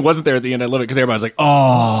 when the scene wasn't there at the end, I love it because everybody's like,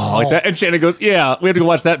 "Oh, like that." And Shannon goes, "Yeah, we have to go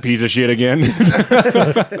watch that piece of shit again."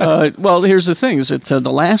 well, here's the thing: is that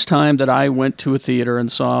the last time that I went to a theater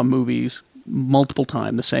and saw movies multiple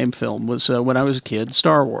times, the same film, was when I was a kid,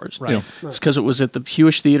 Star Wars. Right. Yeah. It's because it was at the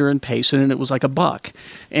Hewish Theater in Payson, and it was like $1,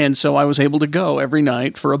 and so I was able to go every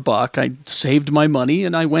night for $1. I saved my money,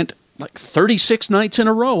 and I went like 36 nights in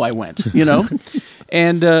a row. I went,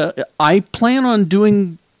 and I plan on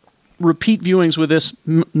doing repeat viewings with this.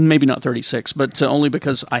 Maybe not 36, but only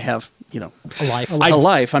because I have A life. a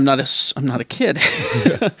life. I'm not a kid,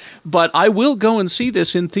 but I will go and see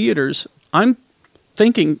this in theaters. I'm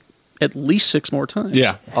thinking at least 6 more times.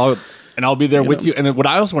 Yeah, I'll be there with you. And then what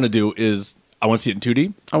I also want to do is I want to see it in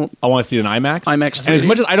 2D. I want to see it in IMAX. IMAX And as 3D.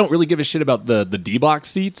 much as I don't really give a shit about the D-box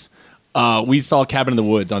seats, we saw Cabin in the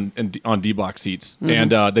Woods on D-box seats, and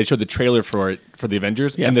they showed the trailer for it for the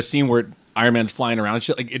Avengers, Yeah. and the scene where Iron Man's flying around and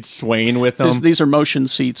shit, like it's swaying with them. These are motion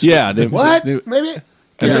seats. Yeah, What? they- Maybe? And Is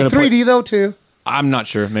they're it gonna put- 3D though too? I'm not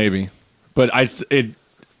sure, maybe, but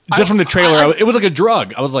just from the trailer, it was like a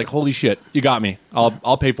drug. I was like, "Holy shit, you got me! I'll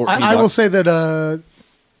pay $14." I will say that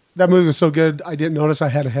that movie was so good, I didn't notice I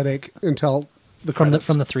had a headache until the from credits.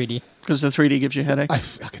 the 3D. because the 3D gives you a headache. I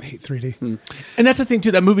fucking hate 3D. and that's the thing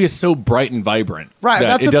too. That movie is so bright and vibrant. Right, that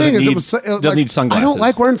that's it the thing. doesn't Is need, it was doesn't like, need sunglasses. I don't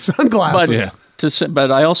like wearing sunglasses. But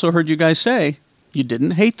but I also heard you guys say you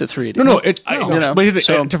didn't hate the 3D. No. But here's the-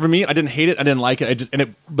 So- for me, I didn't hate it. I didn't like it.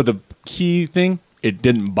 But the key thing, it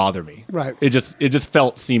didn't bother me. Right. It just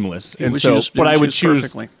felt seamless. It And was so, used- but it I was would used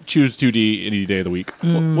perfectly. choose 2D any day of the week.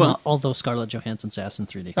 Well, Although Scarlett Johansson's ass in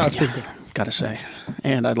 3D. That's pretty good. gotta say,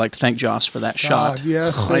 and I'd like to thank Joss for that shot. God,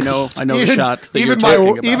 yes. I know the Even- shot that you're even talking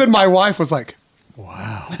about. Even my wife was like,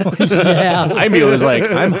 Yeah. I immediately was like,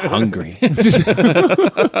 I'm hungry.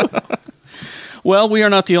 Well, we are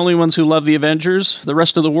not the only ones who love the Avengers. The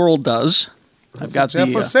rest of the world does. I've got Jeff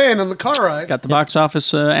the was saying in the car ride. got the box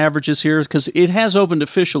office averages here because it has opened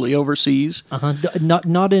officially overseas. Uh-huh.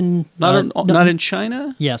 Not in Not in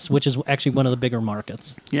China. Yes, which is actually one of the bigger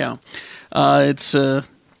markets. Yeah, it's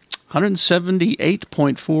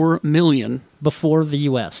 178.4 million Before the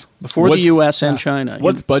U.S. before the What's- U.S. and China.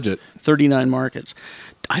 What's in budget? 39 markets?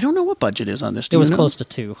 I don't know what budget is on this. Do It was you know? close to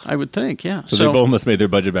 2. I would think. Yeah. So they've almost made their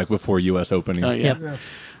budget back before U.S. opening. Yeah.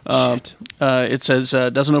 Yep. It says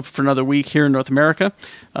doesn't open for another week here in North America.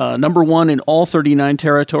 Number 1 in all 39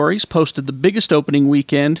 territories. Posted the biggest opening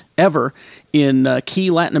weekend ever in key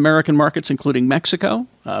Latin American markets, including Mexico,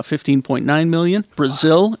 15.9 million,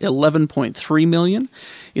 Brazil, 11.3 million.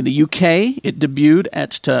 In the UK, it debuted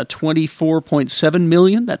at 24.7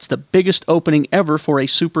 million. That's the biggest opening ever for a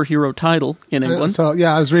superhero title in England. So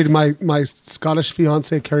yeah, I was reading my Scottish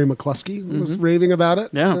fiance Carrie McCluskey was raving about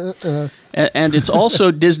it. Yeah. And it's also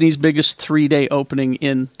Disney's biggest 3-day opening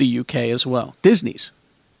in the UK as well. Disney's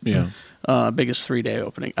Yeah. biggest 3-day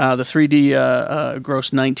opening. The 3D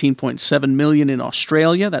grossed 19.7 million in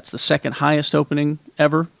Australia. That's the second highest opening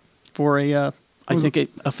ever for a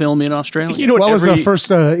film in Australia. You know What was the every- first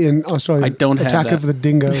in Australia? I don't have Attack that. of the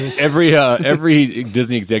Dingoes. Every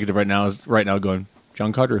Disney executive right now is going,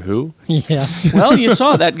 John Carter, who? Yeah. Well, you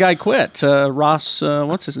saw that guy quit. Ross,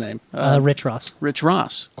 what's his name? Rich Ross. Rich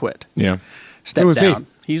Ross quit. Yeah. Stepped Who was he? down.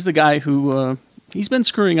 He's the guy who he's been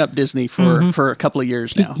screwing up Disney for a couple of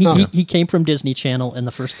years now. He came from Disney Channel, and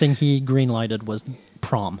the first thing he greenlighted was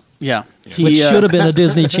Prom. Yeah. Which should have been a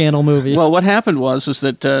Disney Channel movie. Well, what happened was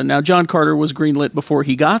that now John Carter was greenlit before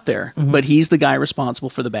he got there, but he's the guy responsible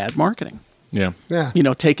for the bad marketing. Yeah. Yeah. You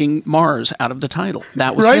know, taking Mars out of the title.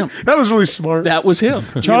 That was Right? him. That was really smart. That was him.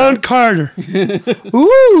 John Carter.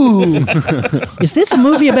 Ooh. Is this a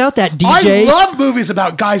movie about that DJ? I love movies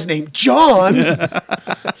about guys named John.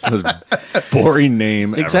 It's the most boring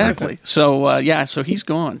name ever. Exactly. So, so he's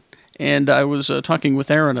gone. And I was talking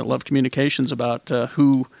with Aaron at Love Communications about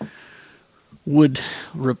who would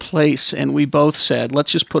replace, and we both said,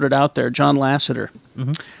 let's just put it out there, John Lasseter.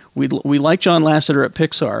 We like John Lasseter at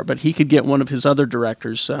Pixar, but he could get one of his other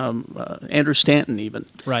directors, Andrew Stanton even,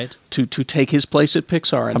 right, to take his place at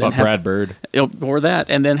Pixar. And How about Brad Bird? Or that,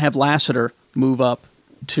 and then have Lasseter move up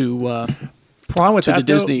to problem with to that, the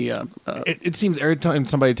Disney. It seems every time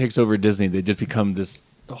somebody takes over Disney, they just become this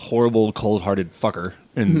horrible, cold-hearted fucker,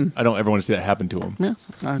 and I don't ever want to see that happen to him.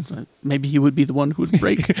 Yeah, maybe he would be the one who would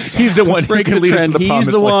break. He's the one who break could the lead us trend. to the He's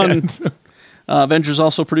the promised one. land. Avengers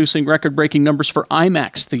also producing record-breaking numbers for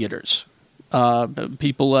IMAX theaters.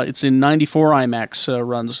 It's in 94 IMAX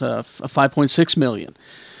runs, 5.6 million.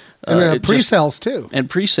 And pre-sales too. And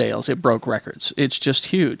pre-sales, it broke records. It's just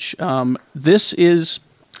huge. This is,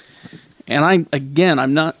 and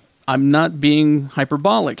I'm not being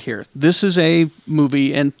hyperbolic here. This is a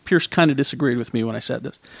movie, and Pierce kind of disagreed with me when I said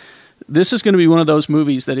this. This is going to be one of those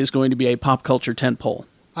movies that is going to be a pop culture tentpole.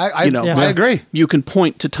 I agree. You can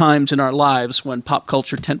point to times in our lives when pop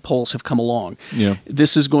culture tentpoles have come along. Yeah.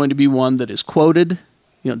 This is going to be one that is quoted,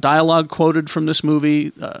 dialogue quoted from this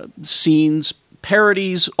movie, scenes,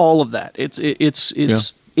 parodies, all of that.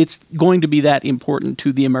 It's going to be that important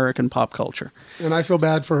to the American pop culture. And I feel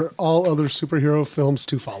bad for all other superhero films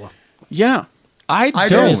to follow. Yeah. I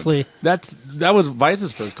seriously. That was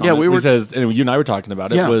Vice's first comment. Yeah, and you and I were talking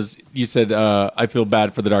about it. Yeah. You said I feel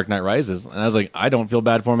bad for The Dark Knight Rises, and I was like, I don't feel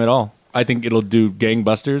bad for him at all. I think it'll do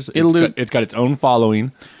gangbusters. It's got its own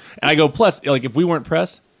following, and I go plus like if we weren't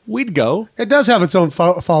press, we'd go. It does have its own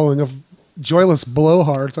following of joyless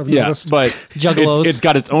blowhards. I've noticed. But Juggalos. it's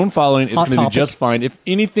got its own following. It's Hot going to do Topic. just fine. If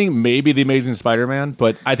anything, maybe The Amazing Spider-Man,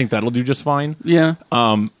 but I think that'll do just fine. Yeah.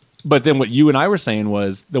 But then what you and I were saying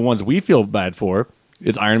was the ones we feel bad for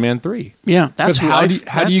is Iron Man 3. Yeah, that's how do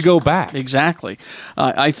you go back? Exactly.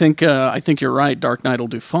 I think you're right. Dark Knight will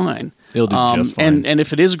do fine. It'll do just fine. And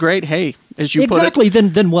if it is great, hey, as you exactly, put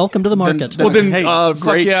it, then welcome to the market. hey, fuck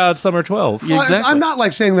great. yeah, it's Summer 12. Yeah, exactly. I'm not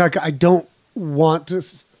like saying that I don't want to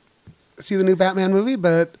see the new Batman movie,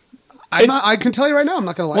 but I can tell you right now, I'm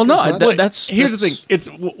not going to like Well, it. no, as much. that's Here's the thing. It's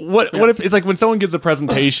what if it's like when someone gives a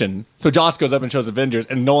presentation. So Joss goes up and shows Avengers,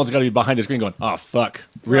 and Nolan's got to be behind the screen going, "Oh fuck,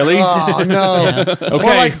 really? Oh no."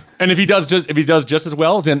 Okay." And if he does just as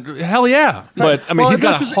well, then hell yeah. But I mean, he's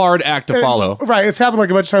got a hard act to follow. Right. It's happened like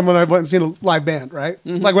a bunch of time when I went and seen a live band. Right.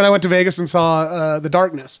 Like when I went to Vegas and saw The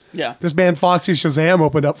Darkness. Yeah. This band Foxy Shazam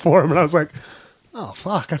opened up for him, and I was like, "Oh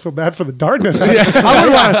fuck, I feel bad for The Darkness."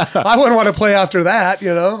 I wouldn't want to play after that.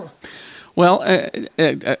 Well,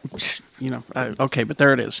 okay, but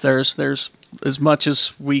there it is. There's as much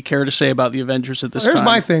as we care to say about the Avengers at this time. Here's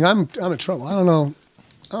my thing. I'm in trouble. I don't know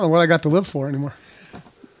what I got to live for anymore.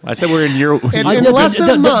 I said we're in year. In less than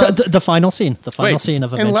a month, the final scene. The final scene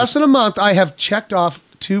of Avengers. in less than a month, I have checked off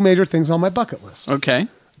 2 major things on my bucket list. Okay.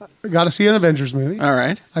 Got to see an Avengers movie. All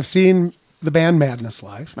right. I've seen the band Madness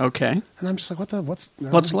live. Okay. And I'm just like, what's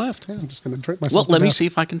left? Yeah, I'm just going to drink myself. Well, let me death. see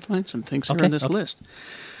if I can find some things here Okay, on this okay. list.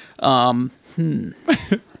 Well,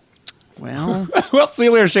 Well, see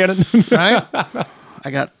you later, Shannon. Right?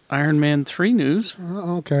 I got Iron Man 3 news.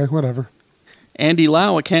 Okay, whatever. Andy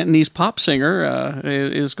Lau, a Cantonese pop singer,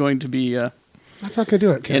 is going to be That's not going to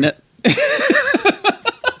do it. in Ken. it.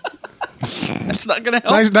 That's not going to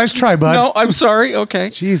help. Nice try, bud. No, I'm sorry. Okay.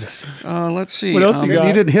 Jesus. Let's see. What else you got?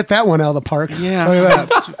 You didn't hit that one out of the park. Yeah. Tell you that.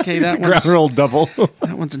 That's okay. That Ground one's, roll double.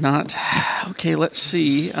 that one's not. Okay, let's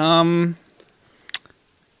see.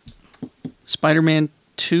 Spider-Man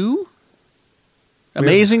 2?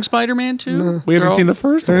 Amazing Spider-Man 2? We haven't seen the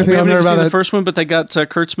first. Is there one. anything We on haven't there seen about the it? first one, but they got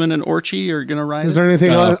Kurtzman and Orchie are going to ride Is it. there anything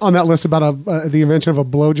No. on that list about the invention of a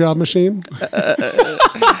blowjob machine?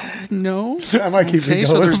 No. I might keep Okay, it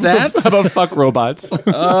so going. there's that. How about fuck robots?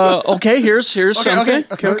 Okay, here's something.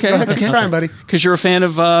 Okay. Go ahead, keep trying, buddy. Because you're a fan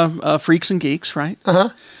of Freaks and Geeks, right? Uh-huh.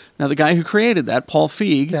 Now, the guy who created that, Paul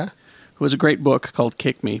Feig, Yeah. who has a great book called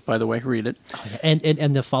Kick Me, by the way, read it.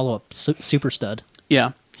 And the follow-up, Super Stud.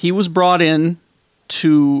 Yeah. He was brought in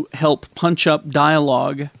to help punch up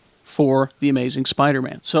dialogue for The Amazing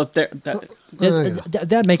Spider-Man. So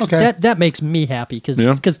That makes Okay. that makes me happy because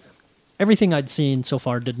Yeah. everything I'd seen so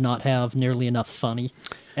far did not have nearly enough funny.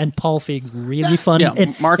 And Paul Feig, really funny. Yeah,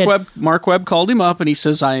 And- Mark and- Webb called him up and he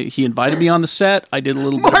says he invited me on the set. I did a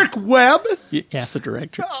little bit. Mark Webb? He's the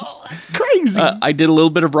director. Oh, that's crazy. I did a little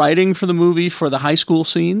bit of writing for the movie for the high school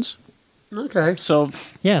scenes. Okay. So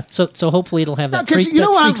Yeah, so hopefully it'll have that, because freak, you know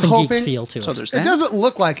that what Freaks I'm and Geeks hoping? feel to So it. there's It that. doesn't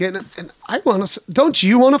look like it, and I want to. Don't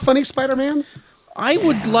you want a funny Spider-Man? I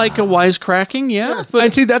would like a wisecracking, yeah. But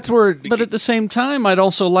And see, that's where. but at the same time, I'd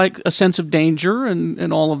also like a sense of danger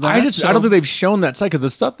and all of that. I so- don't think they've shown that side because the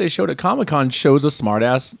stuff they showed at Comic-Con shows a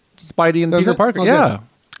smartass Spidey and Does Peter it? Parker. Oh, yeah.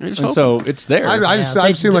 I just And hope. so it's there.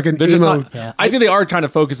 I've seen like an They're just emo. not, Yeah. I think they are trying to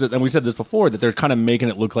focus it, and we said this before, that they're kind of making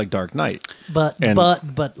it look like Dark Knight. But And-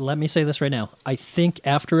 but let me say this right now. I think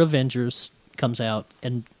after Avengers comes out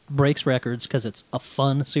and breaks records because it's a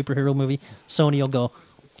fun superhero movie, Sony will go,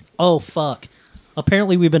 "Oh fuck!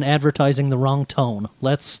 Apparently we've been advertising the wrong tone.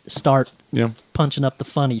 Let's start Yeah. punching up the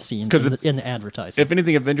funny scenes 'Cause in the advertising." If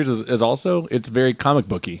anything, Avengers is also, it's very comic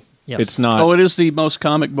booky. Yes. It's not. Oh, it is the most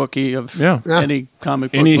comic booky of Yeah. any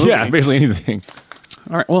comic book any, movie. yeah, basically anything.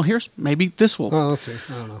 All right. Well, maybe this will. Oh, let's see.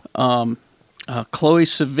 I don't know. Chloe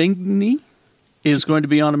Sevigny is going to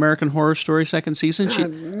be on American Horror Story second season.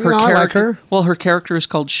 I like her. Well, her character is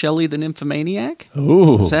called Shelley the Nymphomaniac.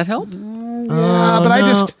 Ooh. Does that help? Yeah, but I no.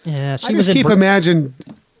 just, Yeah, she I was just in keep Br- imagining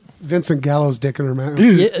Vincent Gallows dick in her mouth.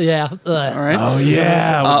 yeah. All right. Oh,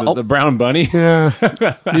 yeah. the brown bunny. Yeah.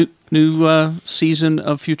 New season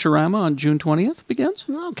of Futurama on June 20th begins.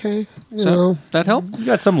 Okay. You So know. that help? You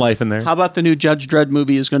got some life in there. How about the new Judge Dredd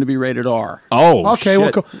movie is going to be rated R? Oh, Okay. Well,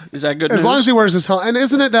 shit. cool. Is that good As news? long as he wears his helmet, and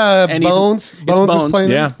isn't it And he's- Bones? it's Bones is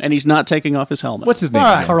playing. Yeah. him? And he's not taking off his helmet. What's his name?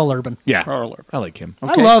 All right. Carl Urban. Yeah. Carl Urban. I like him.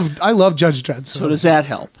 Okay. I love Judge Dredd. So does that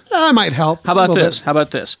help? That might help. How a about little this? bit. How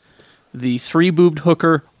about this? The three-boobed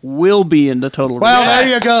hooker will be in the Total Well, Recall.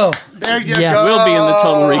 there you go. There you Yes. go. Will be in the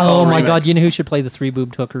Total Recall. Oh my remake. god! You know who should play the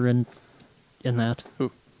three-boobed hooker in that?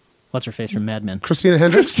 Who? What's her face from Mad Men? Christina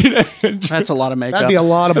Hendricks. That's a lot of makeup. That'd be a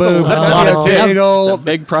lot of That's a boobs. lot of That'd be a titties. big old.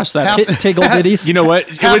 Big prosthetic. Tiggle bitties. You know what?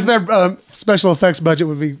 Half their special effects budget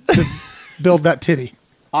would be to build that titty.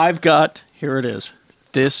 I've got, here it is.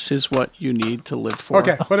 This is what you need to live for.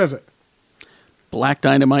 Okay, what is it? Black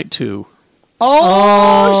Dynamite 2.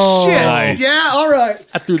 Oh, shit! Nice. Yeah, all right.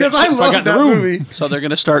 threw that Because I shit before I got love in the that room. movie. So they're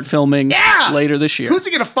going to start filming Yeah! later this year. Who's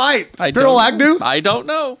he gonna fight? I Spiro don't- Agnew? I don't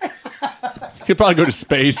know. Could probably go to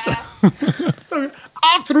space. So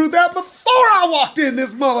I threw that before I walked in,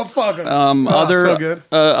 this motherfucker. So good.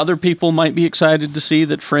 Other people might be excited to see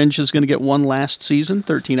that Fringe is going to get one last season,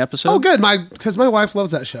 13 episodes. Oh, good. Because my wife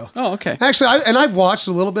loves that show. Oh, okay. Actually, I've watched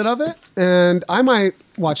a little bit of it, and I might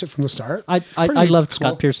watch it from the start. I loved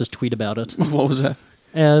Scott Pierce's tweet about it. What was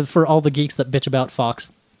that? For all the geeks that bitch about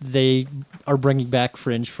Fox, they are bringing back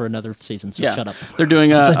Fringe for another season. So Yeah. shut up. They're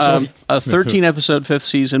doing Essentially. a 13-episode fifth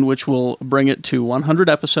season, which will bring it to 100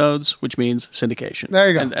 episodes, which means syndication. There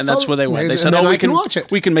you go. And So that's where they went. They maybe- said, and then "Oh, I we can watch it."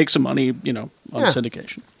 We can make some money, on Yeah.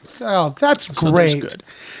 syndication." Oh, that's So great. that's good.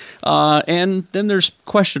 And then there's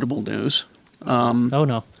questionable news. Oh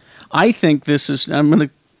no. I think this is. I'm going to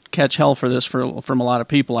catch hell for this from a lot of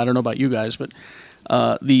people. I don't know about you guys, but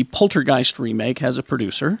the Poltergeist remake has a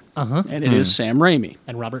producer, Uh-huh. and it is Sam Raimi.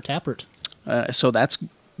 And Robert Tappert. So that's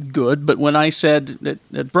good. But when I said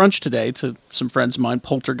at brunch today to some friends of mine,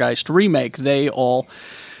 Poltergeist remake, they all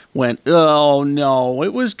went, "Oh no,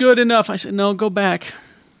 it was good enough." I said, "No, go back.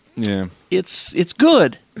 Yeah. It's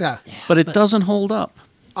good, Yeah. but it doesn't hold up."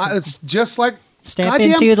 It's just like Step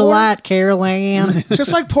goddamn into the poor- light, Carol Ann.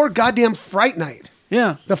 Just like poor goddamn Fright Night.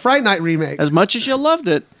 Yeah, The Fright Night remake. as much as you loved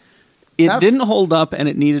it, it That- didn't hold up, and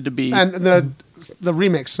it needed to be. And the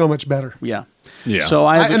remake's so much better. Yeah. Yeah. So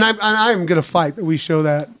I'm going to fight that we show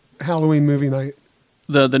that Halloween movie night.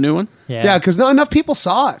 the new one. Yeah, because not enough people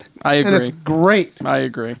saw it. I And it's agree. great. I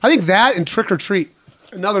agree. I think that and Trick or Treat,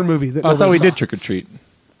 another movie that I thought nobody we saw. did Trick or Treat.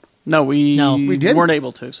 No, we didn't? weren't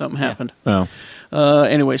able to. Something happened. Oh.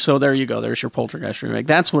 Anyway, so there you go. There's your Poltergeist remake.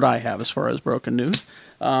 That's what I have as far as broken news.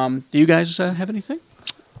 Do you guys have anything?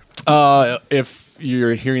 If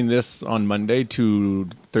you're hearing this on Monday to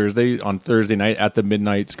Thursday, on Thursday night at the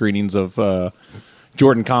midnight screenings of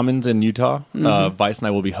Jordan Commons in Utah, Vice and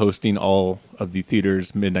I will be hosting all of the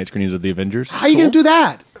theater's midnight screenings of the Avengers. How are you going to do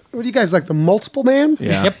that? What are you guys, like the multiple man?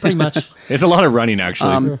 Yeah. Yep, pretty much. It's a lot of running,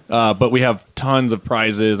 actually. But we have tons of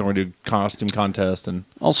prizes, and we're going to do costume contest. And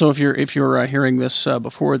Also, if you're hearing this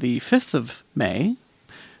before the 5th of May,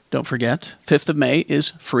 don't forget, 5th of May is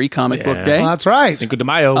Free Comic Book Day. Well, that's right. Cinco de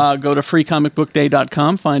Mayo. Go to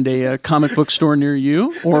freecomicbookday.com, find a comic book store near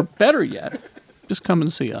you, or better yet, just come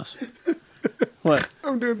and see us. What?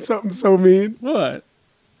 I'm doing something so mean. What?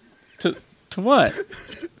 To what?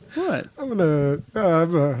 What? I'm gonna.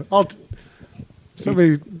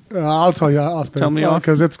 Somebody, I'll tell you off. Tell me off?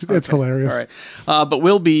 because it's hilarious. All right. But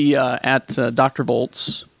we'll be at Dr.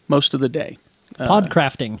 Volt's most of the day.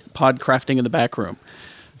 Podcrafting in the back room.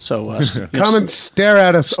 So come and stare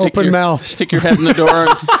at us, open mouth. Stick your head in the door.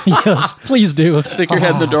 Yes, please do. Stick your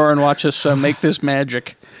head in the door and watch us make this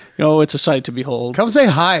magic. It's a sight to behold. Come say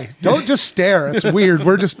hi. Don't just stare. It's weird.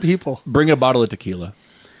 We're just people. Bring a bottle of tequila.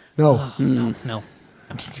 No. No.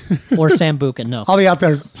 Or Sambuca, no. I'll be out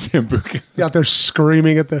there. Sambuca. Be out there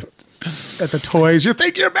screaming at the toys. You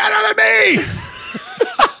think you're better than me?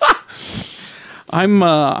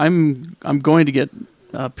 I'm going to get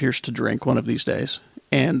Pierce to drink one of these days,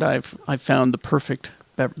 and I've found the perfect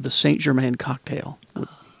the Saint Germain cocktail.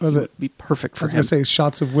 Was it be perfect for I was him? gonna say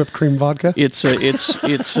shots of whipped cream vodka. It's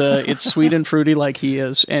sweet and fruity like he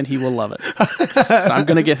is, and he will love it. I'm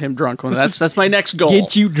gonna get him drunk. That's my next goal.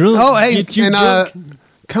 Get you drunk. Oh, hey, Get you and drunk.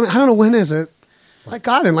 I don't know when is it. My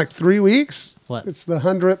God, in like 3 weeks. What? It's the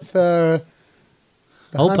 100th.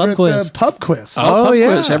 Pub quiz. Pub quiz. Pub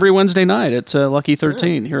quiz every Wednesday night at Lucky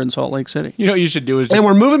 13 here in Salt Lake City. You know what you should do is And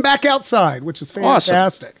we're moving back outside, which is Awesome.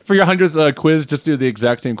 fantastic. for your 100th quiz, just do the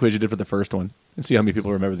exact same quiz you did for the first one and see how many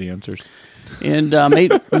people remember the answers. And May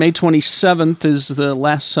 27th is the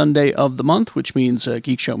last Sunday of the month, which means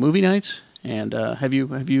Geek Show movie nights. And have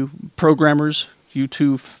you programmers, you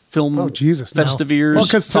two film festiviers, Well,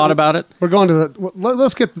 'cause thought about it? We're going to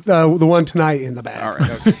let's get the one tonight in the bag. All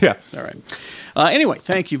right. Okay. Yeah. All right. Anyway,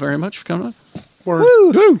 thank you very much for coming up.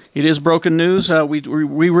 Woo. It is broken news.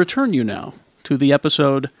 We return you now to the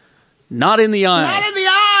episode Not in the Eye. Not in the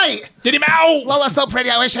eye! Diddy Mow! Lola's so pretty,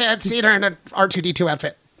 I wish I had seen her in an R2-D2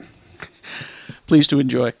 outfit. Please do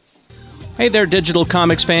enjoy. Hey there, digital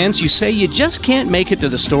comics fans. You say you just can't make it to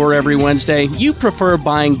the store every Wednesday. You prefer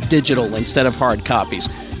buying digital instead of hard copies.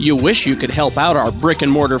 You wish you could help out our brick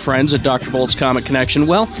and mortar friends at Dr. Bolt's Comic Connection.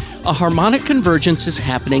 Well, a harmonic convergence is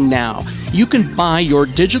happening now. You can buy your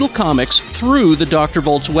digital comics through the Dr.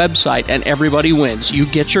 Bolt's website, and everybody wins. You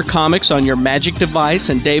get your comics on your magic device,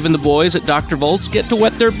 and Dave and the boys at Dr. Bolt's get to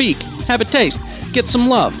wet their beak, have a taste, get some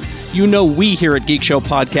love. You know we here at Geek Show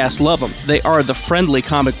Podcast love them. They are the friendly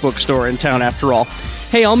comic book store in town, after all.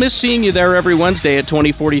 Hey, I'll miss seeing you there every Wednesday at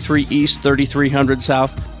 2043 East, 3300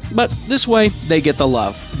 South. But this way, they get the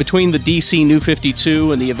love. Between the DC New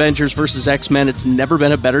 52 and the Avengers vs. X-Men, it's never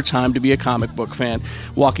been a better time to be a comic book fan.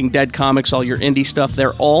 Walking Dead comics, all your indie stuff,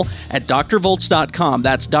 they're all at drvolts.com.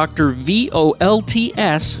 That's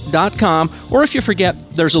drvolts.com. Or if you forget,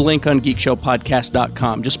 there's a link on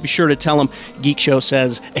geekshowpodcast.com. Just be sure to tell them Geek Show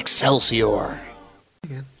says Excelsior.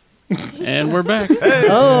 And we're back.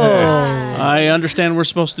 I understand we're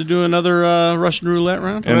supposed to do another Russian roulette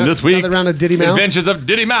round. And this week, Another round of Diddy Mow. Adventures of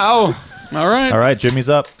Diddy Mow. All right. All right, Jimmy's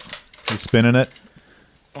up. He's spinning it.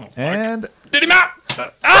 And Diddy Mow.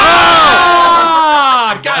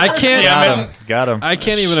 I can't. got him. I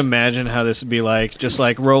can't even imagine how this would be like. Just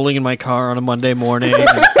like rolling in my car on a Monday morning.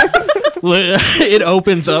 It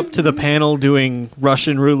opens up to the panel doing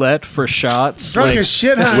Russian roulette for shots. Drunk like, as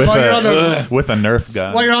shit, huh? While you're on the with a Nerf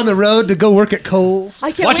gun. while you're on the road to go work at Kohl's.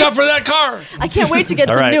 I can't Watch wait. out for that car. I can't wait to get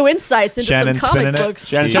All some right. new insights into Shannon's some comic spinning books. it.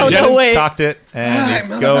 Shannon, Oh, Shannon, no way. Cocked it, and he's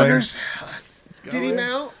going. Diddy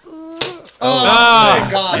Mow. Ah.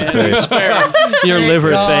 Thank God. your Thank liver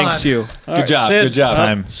God. thanks you. Good job. Sid. Good job.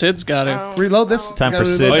 Time. Sid's got it. Reload this. Time Gotta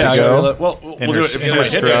for reload Sid Oh, yeah, to I go. gotta- well, we'll In do her- it if in somebody her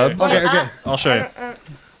hits it. scrubs. Okay, okay. I'll show you.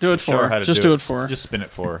 Do it Show for her her. how to Just do do it. it for her. Just spin it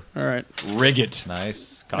for her. All right. Rig it.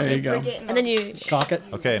 Nice. Cock There it. you go. And then you. Cock it.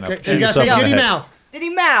 Okay, now Okay, shoot you gotta yourself say in the Diddy head. Mow. Diddy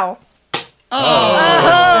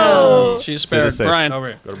Mow. She's Sid spared. is safe. Brian.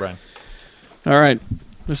 Go to Brian. All right.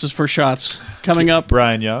 This is for shots. Coming up.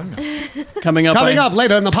 Brian Young. Coming up. Coming up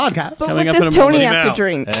later in the podcast. But Coming what up in does a moment. Tony Diddy have to Mow.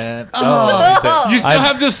 drink? And You still I'm-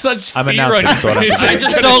 have this such I'm fear announcing, on so I your don't have to face. do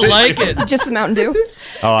I just don't like it. Just a Mountain Dew?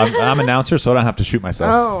 I'm announcer, so I don't have to shoot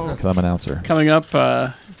myself. Oh. Because I'm announcer. Coming up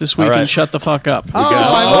this week All right. in Shut the Fuck Up. Oh,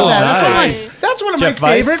 I love that. nice. That's one of Jeff my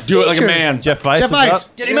Weiss. favorite. Do it like a features. man. Jeff Weiss Jeff is Weiss.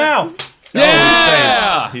 up. Diddy Mow.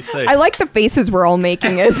 Yeah. He's safe. I like the faces we're all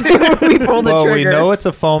making as we pull the well, trigger. we know it's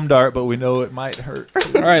a foam dart, but we know it might hurt.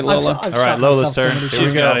 All right, Lola. All right, Lola's turn. Here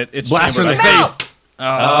She's we got go. it. It's Blast her in the chambered. face.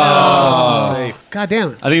 Safe. God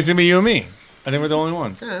damn it. I think it's gonna be you and me. I think we're the only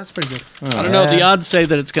ones. Yeah, that's pretty good. I don't know. The odds say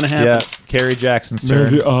that it's going to happen. Yeah, Kerry Jackson's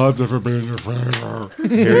turn. odds ever been in your favor.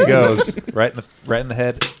 Here he goes. Right in the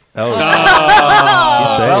head. Oh,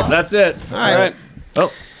 he's Well, safe. that's it. All right.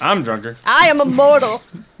 Oh, I'm drunker. I am immortal.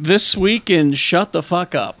 This week in Shut the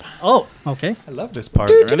Fuck Up. Oh, okay. I love this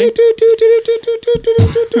part. Ready?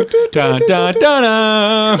 Dun, dun, dun,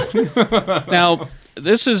 dun. Now,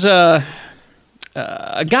 this is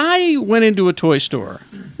A guy went into a toy store.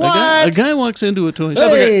 What? A guy walks into a toy store.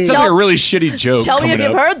 Hey. Sounds like a really shitty joke. Tell me if coming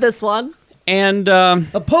you've up. heard this one. And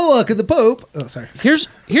A Pollock and the Pope. Oh, sorry. here's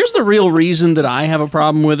the real reason that I have a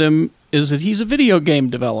problem with him is that he's a video game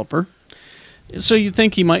developer. So you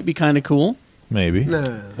think he might be kind of cool? Maybe. Nah.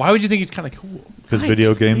 Why would you think he's kind of cool? Because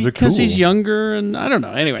video games are cool. Because he's younger and I don't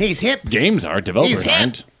know. Anyway, He's hip. Games are, developers He's hip.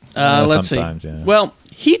 aren't. let's see. sometimes, yeah. Well,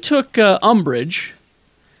 he took umbrage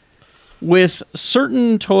with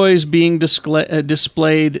certain toys being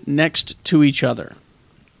displayed next to each other.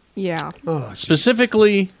 Yeah. Oh,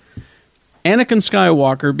 Specifically, Anakin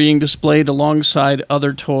Skywalker being displayed alongside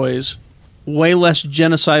other toys, way less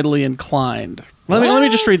genocidally inclined. Let me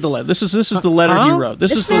just read the letter. This is the letter he wrote.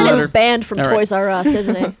 This is the man letter. is banned from All right. Toys R Us,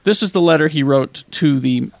 isn't he? This is the letter he wrote to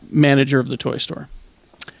the manager of the toy store.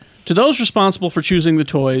 To those responsible for choosing the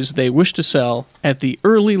toys they wish to sell at the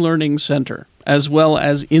Early Learning Center, as well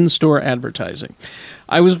as in-store advertising.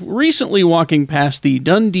 I was recently walking past the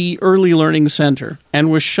Dundee Early Learning Center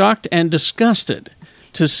and was shocked and disgusted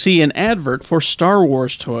to see an advert for Star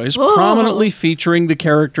Wars toys prominently featuring the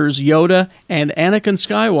characters Yoda and Anakin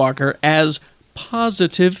Skywalker as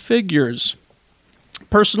positive figures.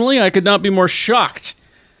 Personally, I could not be more shocked.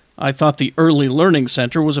 I thought the Early Learning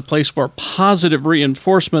Center was a place for positive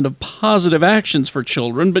reinforcement of positive actions for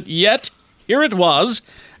children, but yet, here it was,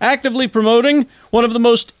 actively promoting one of the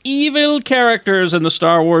most evil characters in the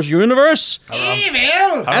Star Wars universe,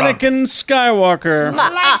 evil. Anakin Skywalker.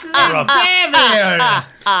 Like the devil.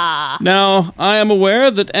 Now, I am aware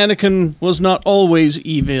that Anakin was not always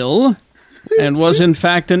evil, and was in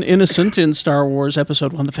fact an innocent in Star Wars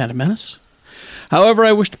Episode 1, The Phantom Menace. However,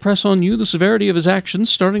 I wish to press on you the severity of his actions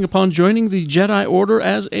starting upon joining the Jedi Order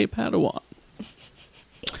as a Padawan.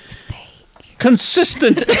 It's fake.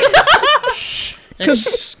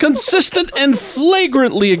 Consistent and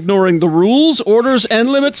flagrantly ignoring the rules, orders, and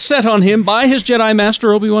limits set on him by his Jedi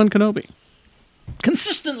Master Obi-Wan Kenobi.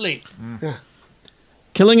 Consistently. Yeah.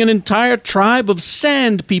 Killing an entire tribe of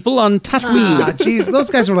sand people on Tatooine. Ah, jeez, those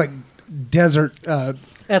guys were like desert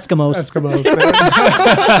Eskimos. Eskimos. Man.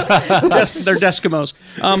 They're Deskimos.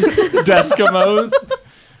 Deskimos.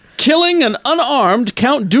 Killing an unarmed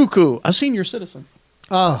Count Dooku, a senior citizen.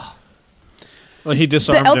 Oh, Well, he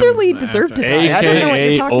disarmed The elderly him deserve to die. I don't know what you're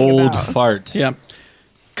AKA talking old about. fart. Yeah.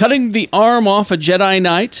 Cutting the arm off a Jedi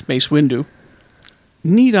Knight, Mace Windu.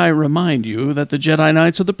 Need I remind you that the Jedi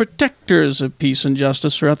Knights are the protectors of peace and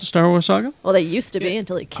justice throughout the Star Wars saga? Well, they used to be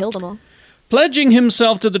until he killed them all. Pledging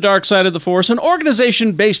himself to the dark side of the Force, an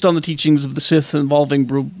organization based on the teachings of the Sith involving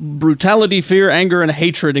brutality, fear, anger, and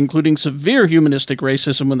hatred, including severe humanistic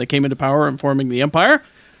racism when they came into power and forming the Empire.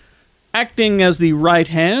 Acting as the right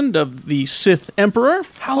hand of the Sith Emperor.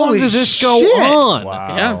 How long Holy does this shit. go on?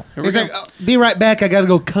 Wow. Yeah, here we he's go. like, be right back. I gotta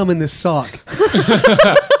go cum in this sock.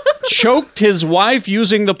 Choked his wife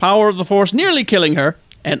using the power of the Force, nearly killing her,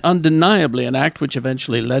 and undeniably an act which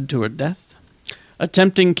eventually led to her death.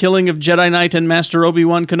 Attempting killing of Jedi Knight and Master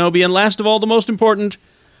Obi-Wan Kenobi, and last of all, the most important,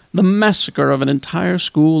 the massacre of an entire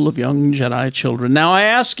school of young Jedi children. Now I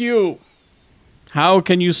ask you, how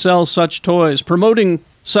can you sell such toys, promoting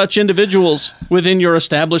such individuals within your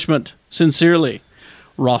establishment? Sincerely,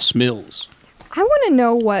 Ross Mills. I want to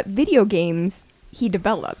know what video games he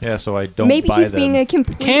develops. Yeah, so I don't Maybe buy he's them. being a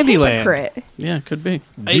complete Candyland. hypocrite. Yeah, it could be.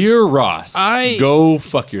 Dear Ross, I- go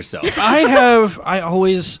fuck yourself. I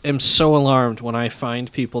always am so alarmed when I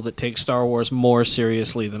find people that take Star Wars more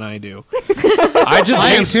seriously than I do. I just I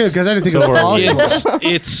am hate too because I didn't think it So was are we. possible.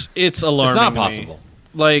 It's alarming. It's not to me. possible.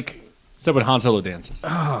 Like, Except when Han Solo dances.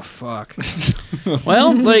 oh fuck.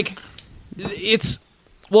 Well, Like, it's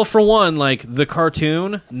well, for one, like the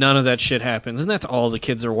cartoon, none of that shit happens, and that's all the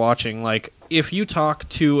kids are watching. Like, if you talk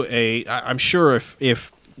to I'm sure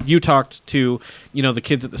if you talked to the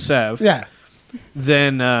kids at the Sev, Yeah.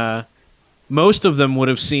 then most of them would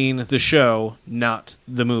have seen the show, not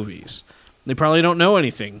the movies. They probably don't know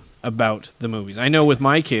anything about the movies. I know with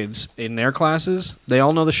my kids in their classes, they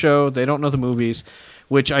all know the show, they don't know the movies,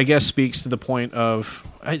 which I guess speaks to the point of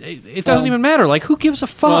it doesn't even matter. Like, who gives a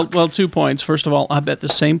fuck? well, 2 points. First of all, I bet the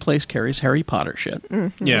same place carries Harry Potter shit.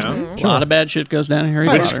 Yeah. A lot of bad shit goes down in Harry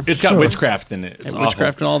Potter. It's got witchcraft in it. It's And awful.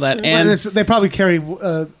 witchcraft and all that. And And they probably carry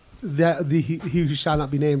he who shall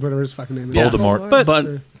not be named, whatever his fucking name is. Voldemort.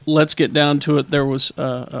 but let's get down to it. There was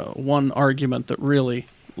one argument that really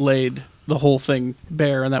laid the whole thing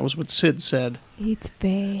bare, and that was what Sid said It's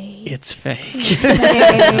fake. It's fake.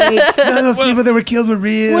 None of those people that were killed were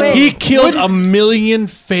real. He killed 1 million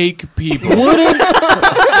fake people.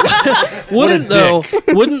 Wouldn't though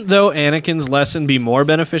Anakin's lesson be more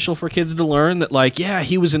beneficial for kids to learn that, like, yeah,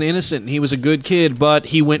 he was an innocent and he was a good kid, but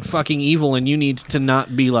he went fucking evil, and you need to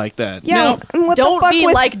not be like that. Yeah, and what don't the fuck be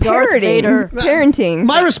with like Darth parenting? Vader. Parenting.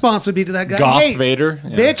 My response would be to that guy, Goth hey, Vader.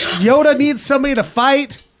 Yeah. bitch, Yoda needs somebody to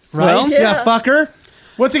fight. Right? Well, yeah, fucker.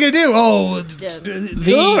 What's he going to do? Oh,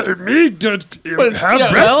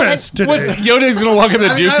 breakfast today. Yoda's gonna walk up to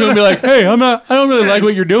Dooku and be like, "Hey, I don't really like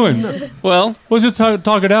what you're doing. well, Let's just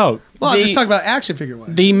talk it out." well, just talk about action figure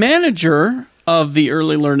wise. the manager of the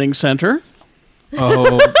Early Learning Center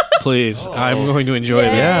Oh, please. I'm going to enjoy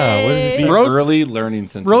this. Yeah, what is The Wrote- early learning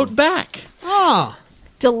center. wrote back, Ah,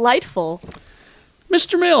 Delightful.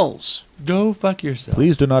 Mr. Mills. Go fuck yourself.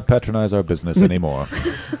 Please do not patronize our business anymore.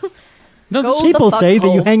 No, Go people the fuck say that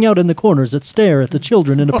you home. hang out in the corners that stare at the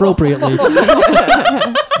children inappropriately.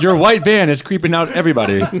 Your white van is creeping out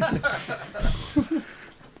everybody.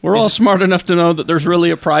 We're all smart enough to know that there's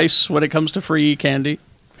really a price when it comes to free candy.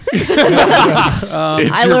 It's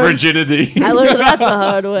I your learned- virginity. I learned that the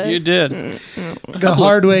hard way. You did. the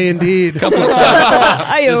hard way indeed.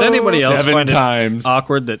 Does anybody else 7 find times. it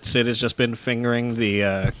awkward that Sid has just been fingering the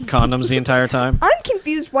condoms the entire time? I'm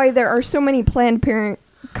confused why there are so many Planned Parent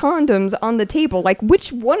condoms on the table. Like,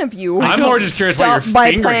 which one of you? I'm more just curious why you're stopped by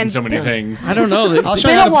fingering Planned so many Parent- things. I don't know. I'll It's show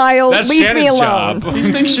you been how a to, while. That's Leave me Shannon's alone. job. These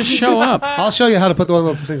things just show up. I'll show you how to put one of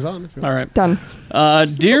those things on. If you All want. right. Done.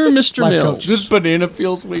 Dear Mr. Life Mills. coach. This banana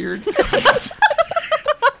feels weird.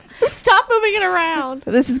 Stop moving it around.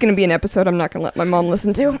 This is going to be an episode I'm not going to let my mom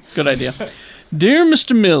listen to. Good idea. Dear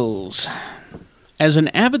Mr. Mills, as an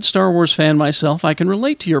avid Star Wars fan myself, I can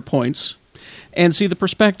relate to your points and see the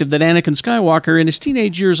perspective that Anakin Skywalker in his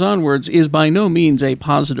teenage years onwards is by no means a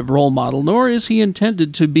positive role model, nor is he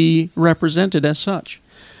intended to be represented as such.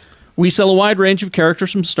 We sell a wide range of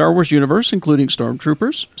characters from Star Wars universe, including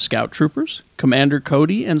Stormtroopers, Scout Troopers, Commander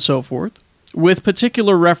Cody, and so forth. With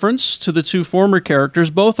particular reference to the two former characters,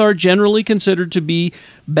 both are generally considered to be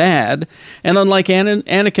bad, and unlike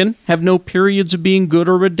Anakin, have no periods of being good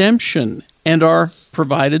or redemption, and are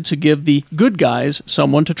provided to give the good guys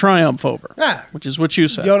someone to triumph over, Yeah. which is what you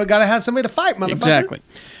said. Yoda got to have somebody to fight, motherfucker. Exactly.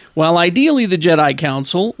 While ideally the Jedi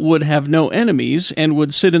Council would have no enemies and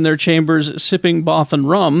would sit in their chambers sipping Bothan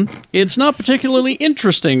rum, it's not particularly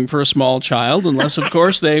interesting for a small child, unless, of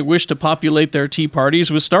course, they wish to populate their tea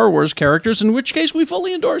parties with Star Wars characters, in which case we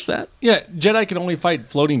fully endorse that. Yeah, Jedi can only fight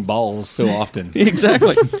floating balls so often.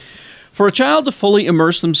 Exactly. For a child to fully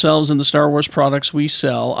immerse themselves in the Star Wars products we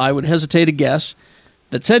sell, I would hesitate to guess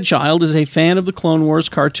that said child is a fan of the Clone Wars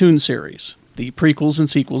cartoon series. The prequels and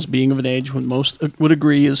sequels being of an age when most would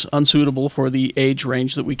agree is unsuitable for the age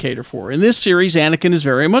range that we cater for. In this series, Anakin is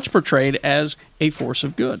very much portrayed as a force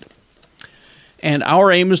of good. And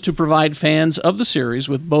our aim is to provide fans of the series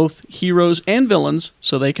with both heroes and villains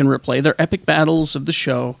so they can replay their epic battles of the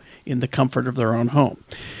show in the comfort of their own home.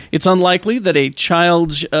 It's unlikely that a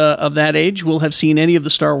child of that age will have seen any of the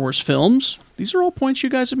Star Wars films. These are all points you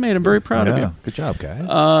guys have made. I'm very proud of you. Good job, guys.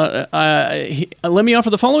 Let me offer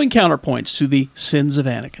the following counterpoints to the sins of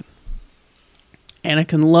Anakin.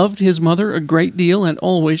 Anakin loved his mother a great deal and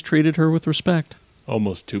always treated her with respect.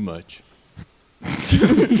 Almost too much.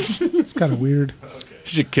 It's kind of weird. You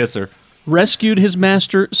should kiss her. Rescued his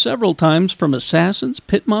master several times from assassins,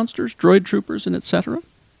 pit monsters, droid troopers, and etc.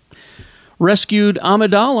 Rescued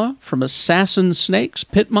Amidala from assassin snakes,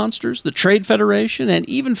 pit monsters, the Trade Federation, and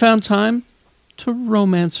even found time to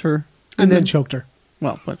romance her. And then choked her.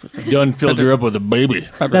 Well, Done filled her up with a baby.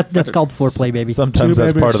 That's called foreplay, baby. Sometimes Two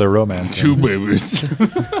that's babies. part of the romance. 2 babies.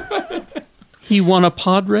 he won a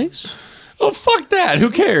pod race. Oh, fuck that. Who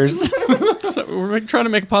cares? So we're trying to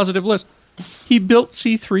make a positive list. He built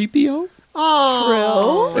C-3PO.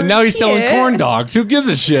 And now he's selling corn dogs. Who gives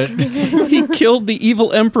a shit? He killed the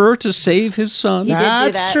evil emperor to save his son. He did do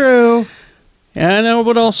That's that. true. And I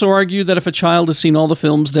would also argue that if a child has seen all the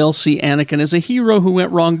films, they'll see Anakin as a hero who went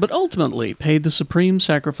wrong, but ultimately paid the supreme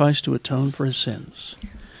sacrifice to atone for his sins.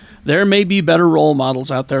 There may be better role models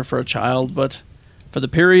out there for a child, but for the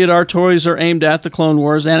period our toys are aimed at, the Clone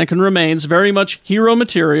Wars, Anakin remains very much hero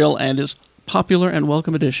material and is popular and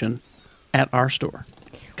welcome addition at our store.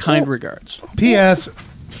 Kind regards. P.S.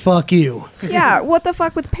 Fuck you. Yeah, what the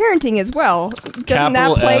fuck with parenting as well? Doesn't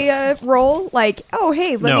Capital that play a role? Like, oh,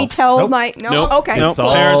 hey, let No. me tell Nope. my... No? Nope. Okay, Nope.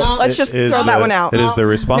 cool. Parents- Let's just It is throw that the- one out. It is the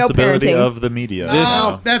responsibility parenting. of the media.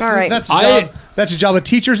 Oh, that's All right. that's I- job. That's the job of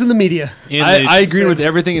teachers and the media. I agree with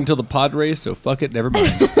everything until the pod race, so fuck it, never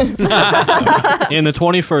mind. In the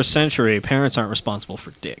 21st century, parents aren't responsible for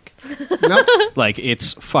dick. Nope. Like,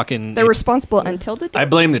 it's fucking... They're responsible until the I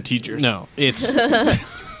blame the teachers. No, it's...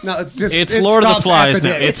 No, it's just It's it Lord of the stops Flies at the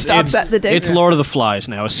now. dick. It stops at the dick. It's Lord of the Flies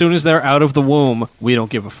now. As soon as they're out of the womb, we don't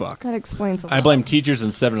give a fuck. That explains a lot. I blame teachers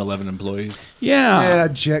and 7-Eleven employees. Yeah.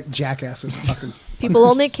 Jackasses. Fucking. People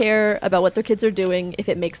only care about what their kids are doing if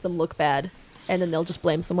it makes them look bad, and then they'll just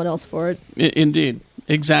blame someone else for it. Indeed.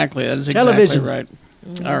 Exactly. That is exactly Television. right.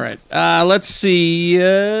 All right. Let's see.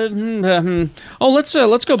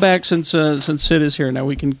 Let's go back since Sid is here. Now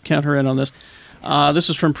we can count her in on this. This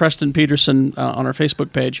is from Preston Peterson on our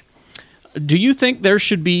Facebook page. Do you think there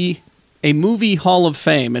should be a movie Hall of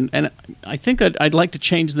Fame? And I think I'd like to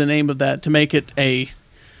change the name of that to make it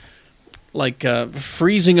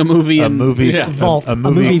freezing a movie A and movie vault. A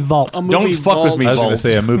movie vault. a movie Don't fuck with me, I was going to Vault.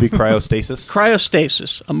 say a movie cryostasis.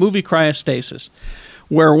 Cryostasis, a movie cryostasis,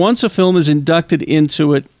 where once a film is inducted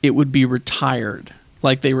into it, it would be retired,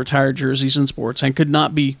 like they retire jerseys in sports, and could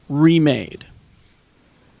not be remade.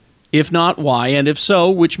 If not, why? And if so,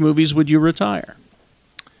 which movies would you retire?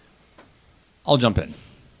 I'll jump in.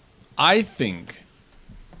 I think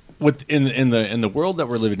in the world that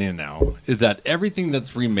we're living in now is that everything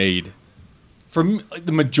that's remade, for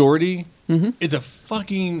the majority, is a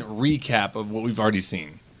fucking recap of what we've already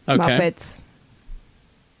seen. Okay. Muppets.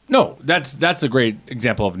 No, that's a great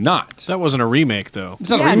example of not. That wasn't a remake, though. It's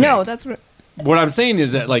not a Yeah, remake. no, that's what. What I'm saying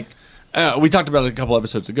is that, like, we talked about it a couple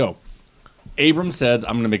episodes ago. Abrams says,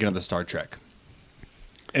 I'm going to make another Star Trek.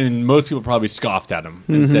 And most people probably scoffed at him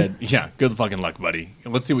and said, yeah, good fucking luck, buddy.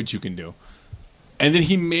 Let's see what you can do. And then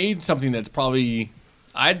he made something that's probably,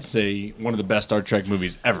 I'd say, one of the best Star Trek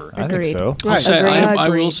movies ever. I think Agreed. so. I'll say- I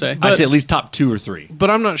will Agreed. say. I'd say at least top 2 or 3. But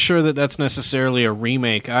I'm not sure that that's necessarily a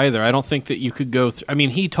remake either. I don't think that you could go through... I mean,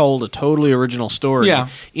 he told a totally original story Yeah.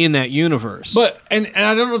 in that universe. But, and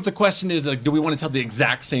I don't know if the question is, like, do we want to tell the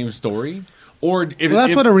exact same story? Or if Well,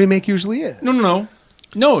 that's what a remake usually is. No.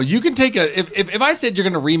 No, you can take a... If I said you're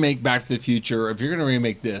going to remake Back to the Future, or if you're going to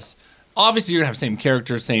remake this, obviously you're going to have same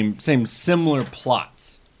characters, same similar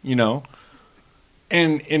plots, you know?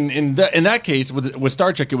 And in that case, with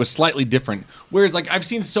Star Trek, it was slightly different. Whereas, like, I've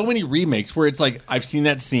seen so many remakes where it's like, I've seen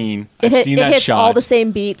that scene, I've seen It that hits shot. all the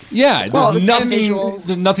same beats. Yeah, It's all the there's same nothing, visuals.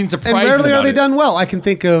 there's nothing And surprising rarely are about they it. done well. I can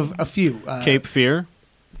think of a few. Cape Fear?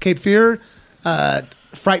 Cape Fear,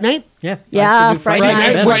 Fright Night. Yeah. Yeah, Fright Fright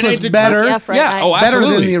Night, Night. which was better. Yeah, Fright Yeah, Night. oh, Better than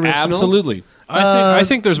absolutely. the original. Absolutely. I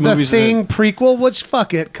think there's movies The Thing prequel, which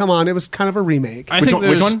fuck it, come on, it was kind of a remake. I Which think one?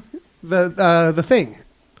 Which there's- one? The Thing.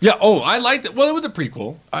 Yeah. Oh, I liked it. Well, it was a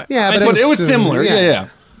prequel. Yeah, But it was similar. Yeah.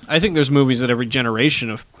 I think there's movies that every generation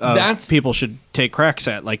of That's- people should take cracks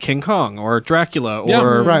at, like King Kong or Dracula Yeah.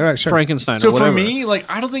 or Right, sure. Frankenstein So or whatever. for me, like,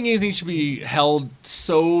 I don't think anything should be held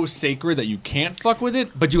so sacred that you can't fuck with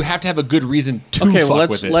it, but you have to have a good reason to Okay, fuck well,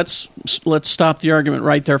 with it. let's stop the argument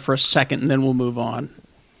right there for a second, and then we'll move on.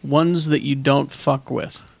 Ones that you don't fuck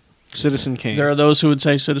with. Citizen Kane. There are those who would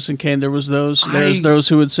say Citizen Kane. There's those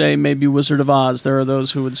who would say maybe Wizard of Oz. There are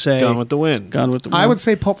those who would say Gone with the Wind. Gone with the Wind. I would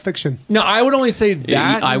say Pulp Fiction. No, I would only say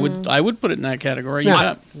that. I would put it in that category.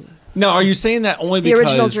 Yeah. Yeah. No, are you saying that only The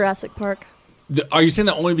because original Jurassic Park. Are you saying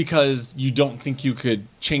that only because you don't think you could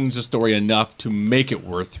change the story enough to make it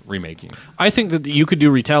worth remaking? I think that you could do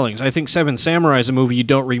retellings. I think Seven Samurai is a movie you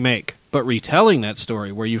don't remake, but retelling that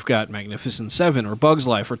story where you've got Magnificent Seven or Bug's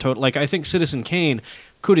Life or I think Citizen Kane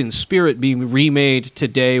could in spirit be remade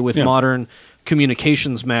today with modern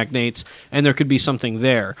communications magnates, and there could be something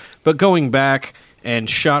there. But going back and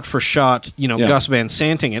shot for shot, Gus Van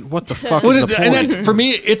Santing it, what the fuck is the point? And that's, for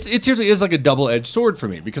me, it seriously is like a double-edged sword for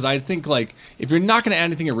me, because I think, like, if you're not going to add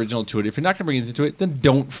anything original to it, if you're not going to bring anything to it, then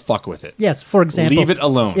don't fuck with it. Yes, for example, leave it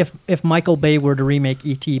alone. If Michael Bay were to remake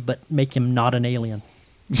E.T. but make him not an alien.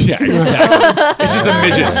 Yeah, exactly. It's just a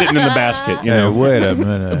midget sitting in the basket, you know. Hey, wait a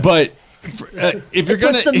minute. But if you're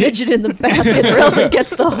going Puts the midget in the basket, or else it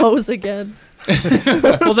gets the hose again.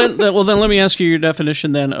 well then let me ask you your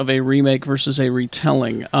definition then of a remake versus a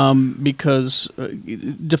retelling, because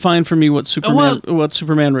define for me what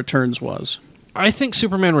Superman Returns was. I think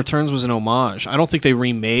Superman Returns was an homage. I don't think they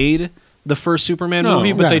remade the first Superman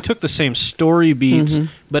movie, but Yeah. they took the same story beats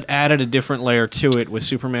but added a different layer to it with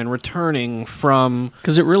Superman returning from...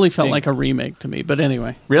 Because it really felt like a remake to me, but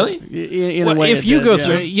anyway. Really? In a way if it you did, go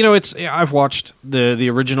yeah. through... I've watched the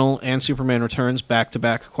original and Superman Returns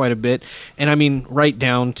back-to-back quite a bit, and I mean, right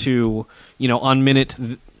down to, on minute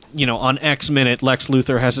on X minute, Lex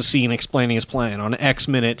Luthor has a scene explaining his plan. On X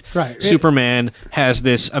minute, Right. Superman has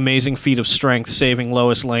this amazing feat of strength saving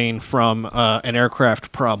Lois Lane from an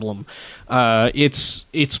aircraft problem. I'm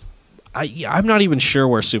not even sure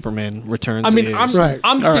where Superman Returns I mean, is. I'm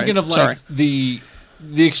All thinking right, of like the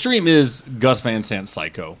extreme is Gus Van Sant's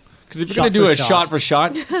Psycho. Because if you're going to do a shot for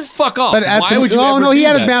shot, fuck off. But Why would you oh ever no, do he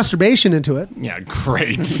added that? masturbation into it. Yeah,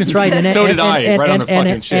 great. That's right. And, So did I, right on the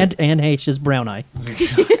fucking shit. And Anne Heche's Brown Eye. I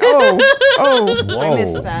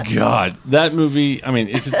missed that. God, that movie. I mean,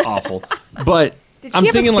 it's just awful. But Did I'm she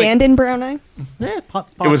have a thinking stand-in Brown Eye? Yeah,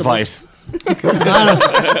 it was Vice. We'd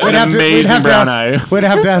have amazing to brown eye. ask, we'd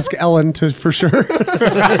have to ask Ellen to for sure.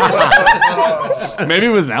 Maybe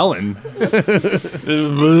it was Ellen.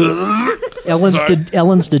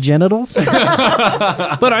 Ellen's the genitals.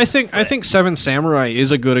 But I think Seven Samurai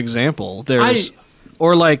is a good example.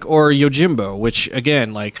 Or Yojimbo, which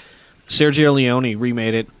again, like Sergio Leone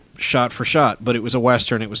remade it shot for shot, but it was a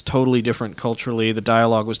Western. It was totally different culturally. The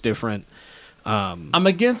dialogue was different. I'm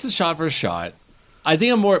against the shot for shot. I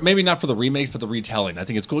think I'm more, maybe not for the remakes, but the retelling. I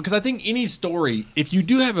think it's cool because I think any story, if you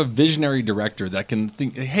do have a visionary director that can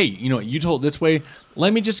think, hey, you told it this way,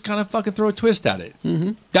 let me just kind of fucking throw a twist at it.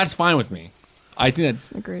 Mm-hmm. That's fine with me. I think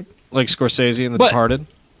that's agreed. Like Scorsese and The Departed.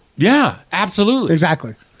 Yeah, absolutely.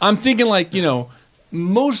 Exactly. I'm thinking like,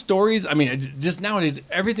 most stories, I mean, just nowadays,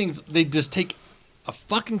 they just take a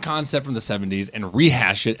fucking concept from the 70s and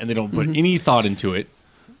rehash it and they don't put any thought into it.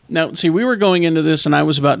 Now, see, we were going into this, and I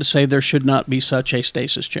was about to say there should not be such a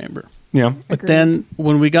stasis chamber. Yeah. But then,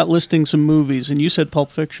 when we got listing some movies, and you said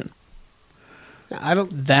Pulp Fiction,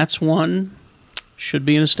 that's one should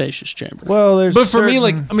be in a stasis chamber. Well, there's. But for me,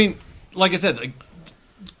 like I said, like,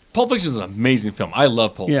 Pulp Fiction is an amazing film. I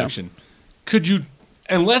love Pulp Fiction. Could you,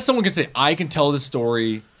 unless someone can say, I can tell this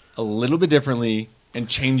story a little bit differently and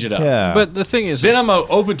change it up. Yeah. But the thing is, then I'm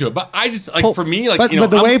open to it. But I just for me, like, but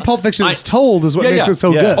the way Pulp Fiction is told is what makes it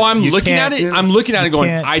so good. Oh, I'm looking at it. I'm looking at it, going,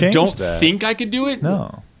 I don't that. think I could do it.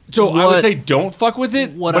 No. So I would say, don't fuck with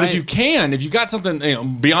it. What but I- if you can, if you got something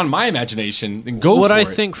beyond my imagination, then go what for I it.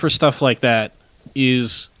 think for stuff like that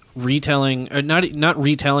is retelling, or not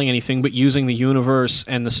retelling anything, but using the universe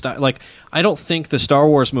and the style. Like, I don't think the Star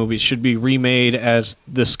Wars movies should be remade as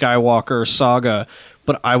the Skywalker saga,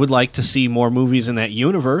 but I would like to see more movies in that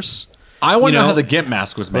universe. I want to know how the Gimp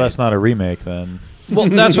mask was made. Well, that's not a remake then. Well,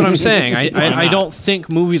 that's what I'm saying. I don't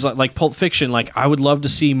think movies like Pulp Fiction, like, I would love to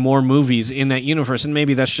see more movies in that universe. And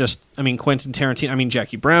maybe that's just, Quentin Tarantino.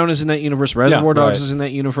 Jackie Brown is in that universe. Reservoir Dogs is in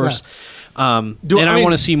that universe. I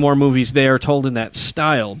want to see more movies there told in that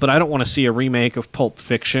style. But I don't want to see a remake of Pulp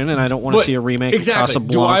Fiction, and I don't want to see a remake of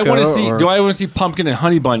Casablanca. Do I want to see Pumpkin and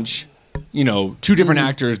Honey Bunch, two different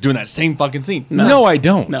actors doing that same fucking scene? No, I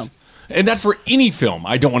don't. No. And that's for any film.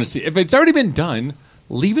 I don't want to see. If it's already been done,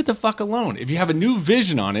 leave it the fuck alone. If you have a new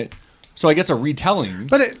vision on it, so I guess a retelling.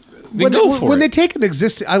 But when they take an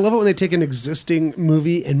existing, I love it when they take an existing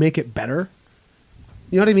movie and make it better.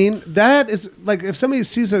 You know what I mean? That is like if somebody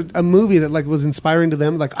sees a movie that like was inspiring to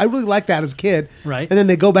them, like I really liked that as a kid, right? And then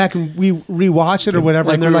they go back and we rewatch it or whatever,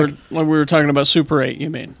 Like and they're like we were talking about Super 8. You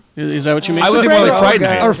mean? Is that what you mean? I was thinking more like Fright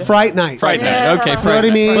Night or Fright Night. Fright Night. Okay, You know what I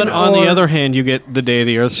mean? But on the other hand, you get The Day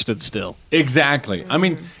the Earth Stood Still. Exactly.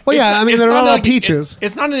 Well, yeah, they're not all peaches.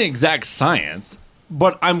 It's not an exact science,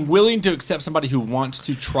 but I'm willing to accept somebody who wants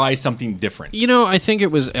to try something different. I think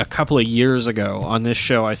it was a couple of years ago on this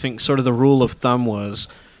show. I think sort of the rule of thumb was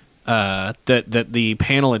that the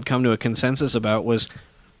panel had come to a consensus about was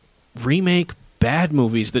remake bad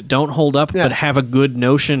movies that don't hold up but have a good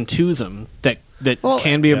notion to them that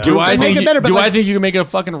can be improved. Do I think you can make a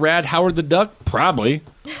fucking rad Howard the Duck? Probably.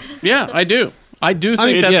 Yeah, I do. I do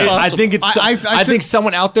think that's possible. I think it's. I think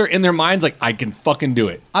someone out there in their minds like I can fucking do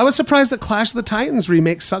it. I was surprised that Clash of the Titans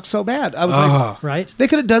remake sucked so bad. I was like, right? They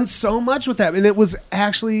could have done so much with that, and it was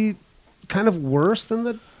actually kind of worse than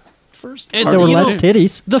the first. And there were less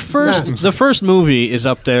titties. The first movie is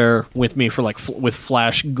up there with me for with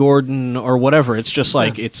Flash Gordon or whatever. It's just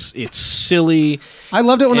like it's silly. I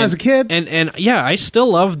loved it when I was a kid, and yeah, I still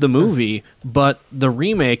loved the movie, but the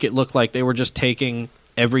remake, it looked like they were just taking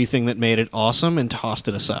everything that made it awesome and tossed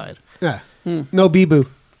it aside. Yeah, no Bee-Boo.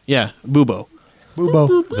 Yeah, Boobo.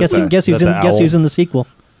 Boobo. Guess who's in the sequel?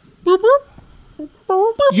 You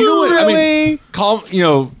know what? Really?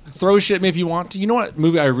 Throw shit at me if you want to. You know what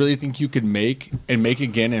movie I really think you could make and make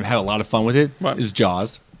again and have a lot of fun with it is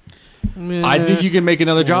Jaws. I think you can make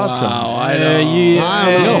another Jaws film. I don't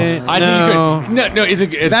know. I think you could.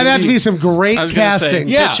 No. That'd have to be some great casting.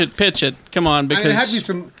 Say, pitch it. Come on, because it had to be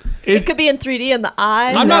some. It could be in 3D in the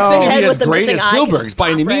eye. I'm not saying it'd head be with as the great missing as eye could Spielberg's just by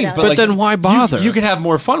any pop right means, out. but But like, then why bother? You could have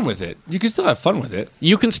more fun with it. You can still have fun with it.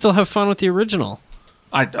 You can still have fun with the original.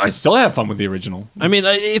 I still have fun with the original. I mean,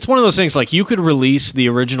 it's one of those things like you could release the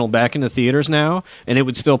original back into theaters now, and it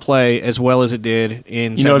would still play as well as it did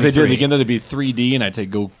in. You know, if they did it 73. again, that'd be 3D, and I'd say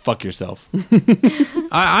go fuck yourself.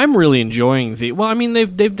 I'm really enjoying the. Well, I mean,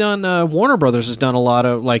 they've done. Warner Brothers has done a lot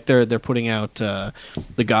of like they're putting out the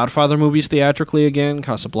Godfather movies theatrically again.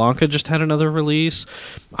 Casablanca just had another release.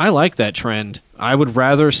 I like that trend. I would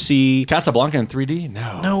rather see Casablanca in 3D.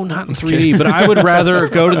 No, not in 3D. But I would rather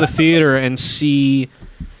go to the theater and see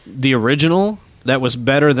the original that was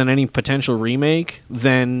better than any potential remake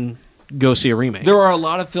than go see a remake. There are a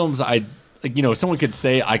lot of films like, you know, someone could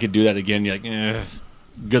say I could do that again. You're like,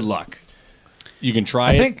 good luck. You can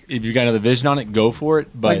try it. If you got another vision on it, go for it.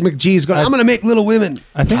 But Like McGee's going, I'm going to make Little Women.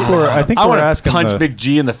 I think we're want to asking punch the- Big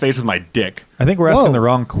G in the face with my dick. I think we're asking Whoa. the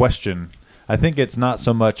wrong question. I think it's not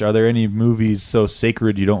so much are there any movies so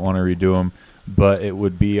sacred you don't want to redo them, but it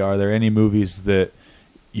would be are there any movies that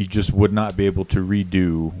you just would not be able to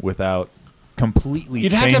redo without completely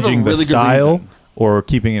You'd have to have a changing the really good style reason. or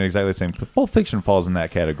keeping it exactly the same. Pulp Fiction falls in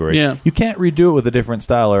that category. Yeah. You can't redo it with a different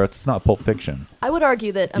style or it's not Pulp Fiction. I would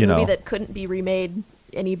argue that a You movie know. that couldn't be remade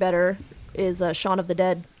any better is Shaun of the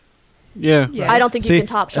Dead. Yeah. I don't think See, you can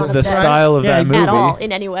top Shaun of the the Dead style of that movie. at all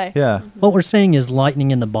in any way. Yeah. What we're saying is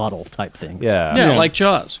lightning in the bottle type things. Yeah. Yeah, like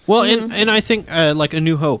Jaws. Well, and I think like A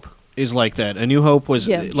New Hope is like that. A New Hope was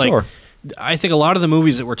Yeah. like. Sure. I think a lot of the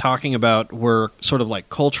movies that we're talking about were sort of like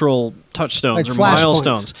cultural touchstones Like or flashpoints.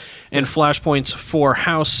 milestones and flashpoints for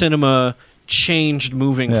how cinema changed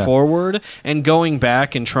moving Yeah. forward and going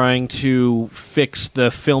back and trying to fix the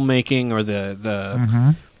filmmaking or the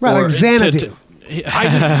Right, or like Xanadu.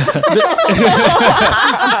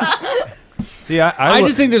 See, I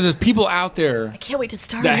just think there's just people out there I can't wait to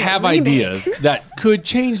start that have ideas that could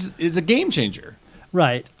change. It's a game changer.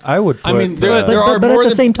 Right. I would put, I mean, there But are at more the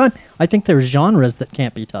than same time, I think there's genres that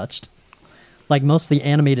can't be touched. Like most of the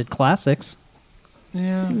animated classics.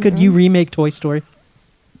 Yeah. Could you remake Toy Story?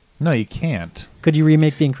 no, you can't. Could you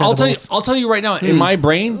remake The Incredibles? I'll tell you right now. In my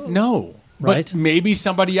brain, no. Right. But maybe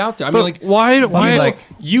somebody out there. I But mean, like, why? like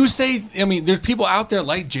you say. I mean, there's people out there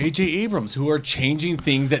like J.J. Abrams who are changing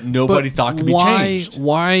things that nobody thought could be changed.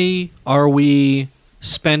 Why are we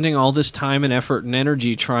spending all this time and effort and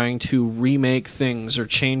energy trying to remake things or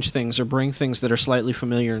change things or bring things that are slightly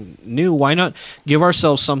familiar and new? Why not give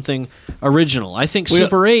ourselves something original? I think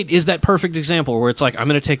Super 8 is that perfect example where it's like, I'm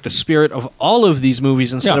going to take the spirit of all of these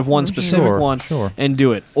movies instead Yeah. of one specific Sure, one sure. and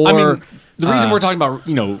do it. Or, I mean, the reason we're talking about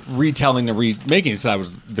retelling and remaking is that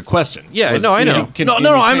was the question. yeah, was, no, I know. can no, it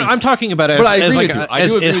no, be I'm changed? talking about it But I as agree like with you. I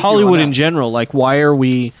as do agree with you Hollywood on in that. general. Like, why are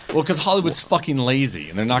we? Well, because Hollywood's fucking lazy,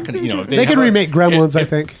 and they're not going to. You know, if They can remake Gremlins, I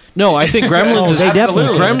think. No, I think Gremlins Oh, is they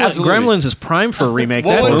definitely Gremlins is prime for a remake.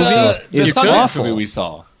 What That was movie the is Sundance awful. movie we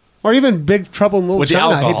saw? Or even Big Trouble in Little With the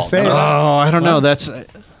China. I hate to alcohol. say it. Oh, I don't know. That's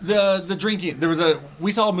The drinking.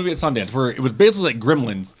 We saw a movie at Sundance where it was basically like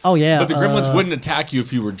Gremlins. Oh, yeah, But the Gremlins wouldn't attack you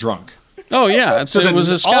if you were drunk. Oh yeah, it then was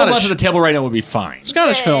a all of us Scottish at the table right now would be fine.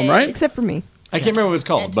 Scottish film, right? Except for me. I can't remember what it's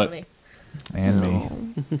called, but Tony. And me.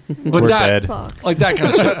 but We're that dead. like that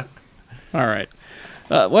kind of shit. All right.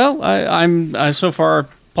 Well, I'm so far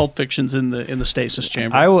Pulp Fiction's in the stasis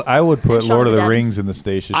chamber. I would put Shaun Lord of of the the Dead. Rings in the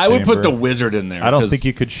station. I would put the Wizard in there. I don't 'cause think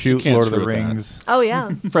you could shoot can't Lord of the screw with that. Rings. Oh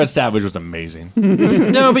yeah. Fred Savage was amazing.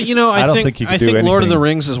 no, but I don't think think you could I do think Lord of the anything.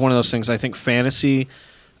 Rings is one of those things. I think fantasy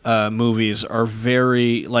movies are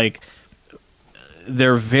very like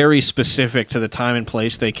they're very specific to the time and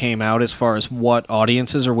place they came out as far as what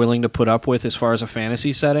audiences are willing to put up with as far as a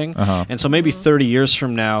fantasy setting. Uh-huh. And so maybe 30 years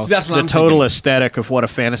from now, See, that's what the I'm total thinking. aesthetic of what a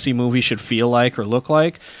fantasy movie should feel like or look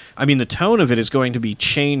like, I mean, the tone of it is going to be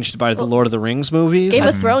changed by the Well, Lord of the Rings movies. Game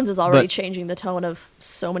of Thrones is already But- changing the tone of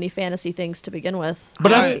so many fantasy things to begin with.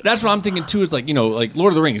 But that's what I'm thinking too. Is like like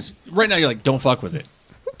Lord of the Rings. Right now you're like, don't fuck with it.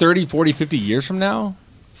 30, 40, 50 years from now,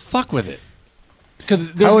 fuck with it.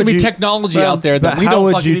 Because there's How going to would be you- technology Well, out there but that we how don't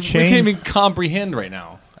would fucking you we can't change- even comprehend right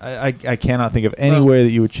now. I cannot think of any way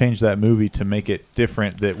that you would change that movie to make it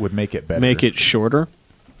different that would make it better. Make it shorter.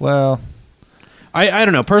 Well, I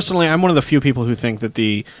don't know. Personally, I'm one of the few people who think that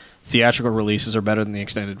the theatrical releases are better than the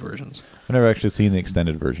extended versions. I've never actually seen the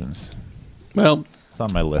extended versions. Well, it's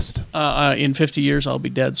on my list. In 50 years, I'll be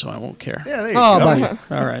dead, so I won't care. Yeah, there you Oh, go. buddy.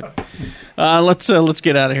 All right. Let's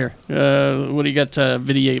get out of here. What do you got?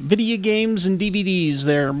 Video games and DVDs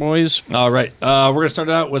there, boys. All right. We're going to start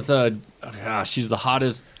out with she's the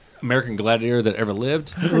hottest American gladiator that ever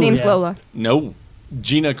lived. Her name's Lola. No.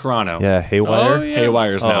 Gina Carano. Yeah, Haywire. Oh, yeah.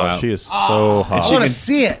 Haywire's now out. She is so hot. I want to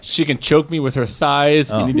see it. She can choke me with her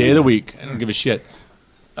thighs any day of the week. I don't give a shit.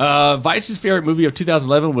 Vice's favorite movie of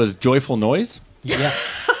 2011 was Joyful Noise. Yeah.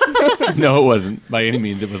 No, it wasn't. By any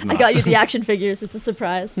means, it was not. I got you the action figures. It's a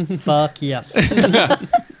surprise. Fuck yes.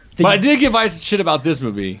 But I did give Vice shit about this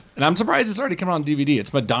movie, and I'm surprised it's already coming on DVD.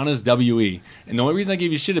 It's Madonna's W.E. And the only reason I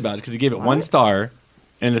gave you shit about it is because you gave it 1 star,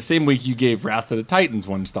 and the same week you gave Wrath of the Titans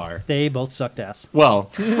 1 star. They both sucked ass.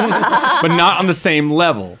 Well, but not on the same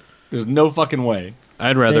level. There's no fucking way.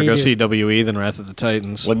 I'd rather They go do. see W.E. than Wrath of the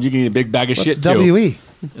Titans. Well, you can eat a big bag of What's shit, too. W.E.?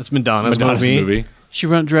 It's Madonna's Madonna's movie. movie. She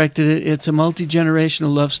directed it. It's a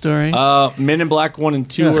multi-generational love story. Men in Black 1 and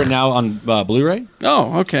 2 are now on Blu-ray.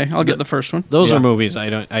 Oh, okay. I'll get the first one. Those Yeah. are movies I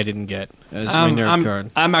didn't get as my nerd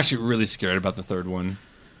card. I'm actually really scared about the third one.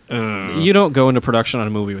 You don't go into production on a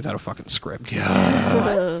movie without a fucking script.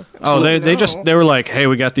 Oh, they were like, hey,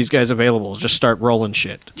 we got these guys available. Just start rolling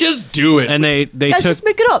shit. Just do it. And they Guys, took. just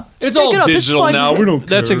make it up. It's Just make all it up. digital it's fun. now. We don't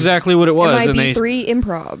That's care. exactly what it was, and they MIB3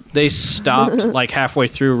 improv. they stopped like halfway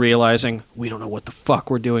through, realizing we don't know what the fuck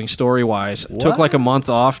we're doing story wise. Took like a month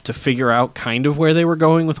off to figure out kind of where they were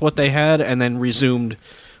going with what they had, and then resumed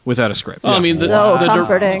without a script. Well, I mean, So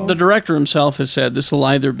comforting. the director himself has said this will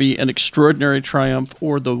either be an extraordinary triumph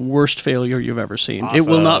or the worst failure you've ever seen. It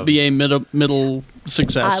will not be a middle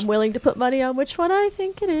success. I'm willing to put money on which one I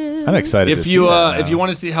think it is. I'm excited to If see you that if now. you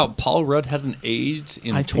want to see how Paul Rudd hasn't aged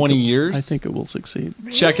in I think 20 it- years, I think it will succeed.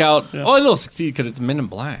 check out. Yeah. Oh, it'll succeed because it's Men in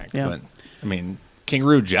Black. Yeah. But I mean,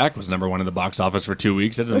 Kangaroo Jack was #1 in the box office for 2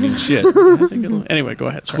 weeks. That doesn't mean shit. I think it'll. Anyway, go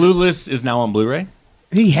ahead. Sorry. Clueless is now on Blu-ray.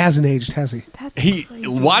 He hasn't aged, has he? That's He crazy.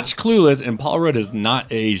 watch Clueless, and Paul Rudd has not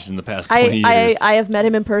aged in the past 20 I years. have met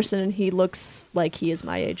him in person, and he looks like he is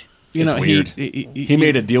my age. You It's know, weird. he He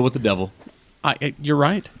made a deal with the devil. You're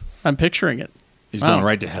right. I'm picturing it. He's Wow. going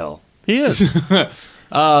right to hell. He is.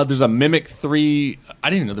 There's a Mimic 3. I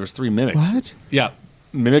didn't even know there was 3 Mimics. What? Yeah.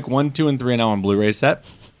 Mimic 1, 2, and 3 are now on Blu-ray set.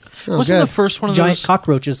 Oh, Wasn't good. the first one of Giant those?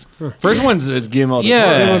 cockroaches. First one's is Guillermo del Yeah.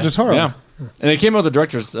 Toro. Guillermo del Toro. Yeah. And they came out with the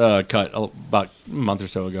director's cut about a month or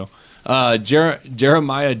so ago.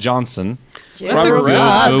 Jeremiah Johnson Robert Redford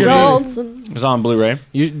that's movie good. Johnson. is on Blu-ray.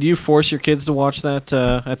 Do you force your kids to watch that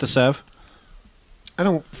at the Sev? I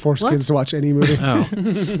don't force kids to watch any movie. Oh,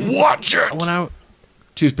 Watch it! when I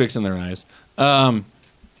Toothpicks in their eyes.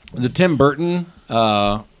 The Tim Burton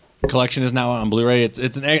collection is now on Blu-ray. It's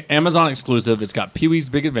an Amazon exclusive. It's got Pee-wee's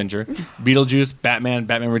Big Adventure, Beetlejuice, Batman,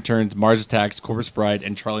 Batman Returns, Mars Attacks, Corpus Bride,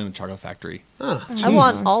 and Charlie and the Chocolate Factory. I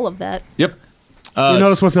want all of that. Yep. You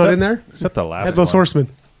notice what's not in there? Except the last Headless one. Horseman.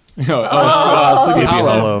 Sleepy Sleepy Hollow.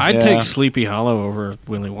 Hollow. I'd Yeah. take Sleepy Hollow over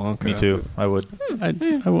Willy Wonka. Me too. I would.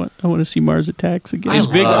 I want to see Mars Attacks again. His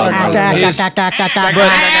big,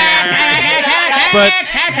 but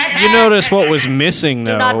you notice what was missing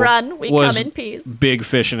though Do not run. We was come in peace. Big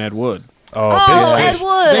Fish and Ed Wood. Oh, Big Ed Fish.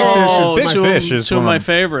 Wood. Big Fish is two, my fish is two of one my of-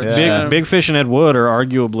 favorites. Yeah. Big Fish and Ed Wood are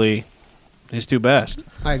arguably his two best.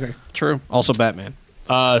 I agree. True. Also Batman.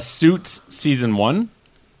 Suits season 1.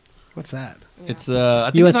 What's that? It's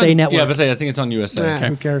I think USA it's on, Network. Yeah, but I think it's on USA. Nah,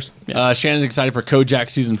 who cares? Shannon's excited for Kojak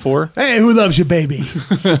season 4. Hey, who loves you, baby?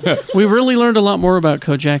 We really learned a lot more about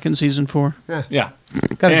Kojak in season 4. Yeah,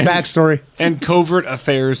 Got his And- backstory. and Covert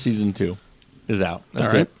Affairs season 2 is out.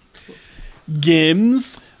 That's All right. it.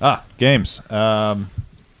 Games. Games.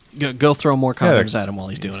 Go throw more condoms at him while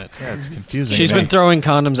he's doing it. Yeah, it's confusing. She's to me. been throwing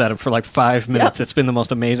condoms at him for like 5 minutes. It's been the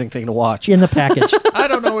most amazing thing to watch. In the package. I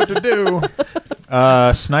don't know what to do.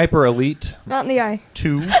 Sniper Elite Not in the eye.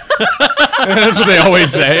 2. That's what they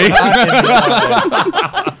always say.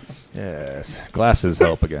 Yes, glasses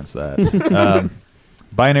help against that.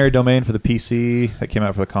 Binary Domain for the PC that came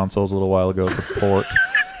out for the consoles a little while ago for port.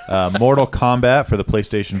 Mortal Kombat for the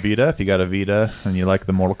PlayStation Vita. If you got a Vita and you like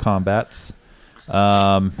the Mortal Kombats.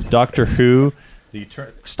 Doctor Who.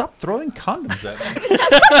 Stop throwing condoms at me.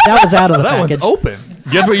 That was out of the That package. one's open.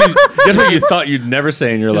 Guess what you thought you'd never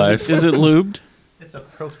say in your life. Is it lubed? It's a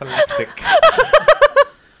prophylactic.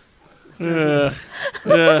 All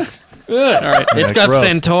right. It's got gross.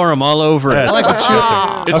 Santorum all over it. I like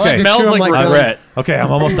It Okay. smells Chew 'em like like regret. Okay,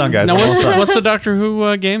 I'm almost done, guys. Now, I'm almost done. what's the Doctor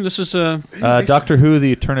Who game? This is Doctor Who: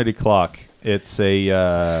 The Eternity Clock. It's a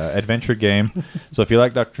adventure game. So if you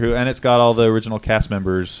like Doctor Who, and it's got all the original cast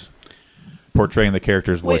members portraying the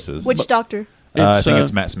characters' Wait, voices. which doctor? I think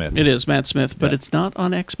it's Matt Smith. It is Matt Smith, but Yeah. it's not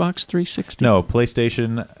on Xbox 360. No,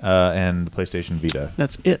 PlayStation and PlayStation Vita.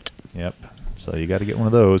 That's it. Yep. So you got to get one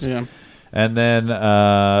of those. Yeah. And then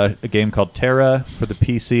a game called Terra for the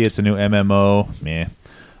PC. It's a new MMO. Meh.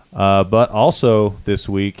 But also this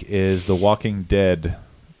week is The Walking Dead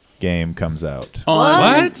game comes out. On,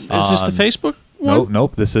 What? Is this the Facebook? one?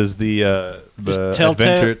 Nope. This is the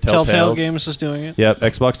Adventure Telltale Telltales. Games is doing it. Yep,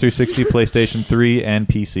 Xbox 360, PlayStation 3, and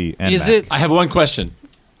PC. And Is Mac. it? I have one question.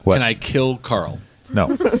 What? Can I kill Carl?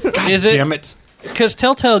 No. Is it? Damn it. Because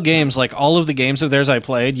Telltale Games, like all of the games of theirs I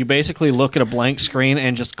played, you basically look at a blank screen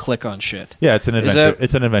and just click on shit. Yeah, it's an Is adventure. that-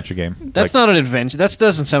 It's an adventure game. That's not an adventure. That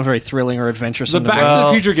doesn't sound very thrilling or The adventuresome. Back to me. to Well,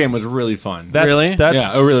 the Future game was really fun. Really?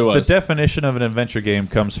 Yeah, it really was. The definition of an adventure game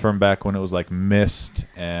comes from back when it was like Myst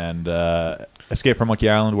and Escape from Monkey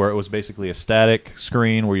Island, where it was basically a static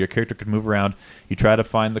screen where your character could move around. You try to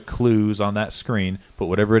find the clues on that screen, put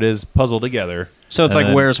whatever it is, puzzle together. So it's and like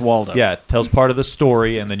then- Where's Waldo? Yeah, it tells part of the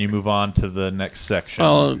story, and then you move on to the next section.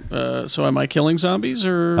 So am I killing zombies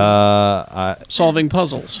or I, solving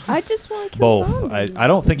puzzles? I just want to kill both. zombies. I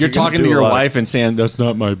don't think You're gonna talking do to a your lot of- wife and saying, that's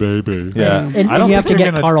not my baby. Yeah, And I don't you have to think get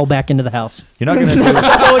you're gonna, Carl back into the house. You're not going to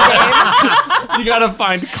do. You got to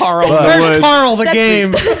find Carl. But- in the Where's woods. Carl the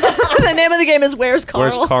game? The name of the game is Where's Carl?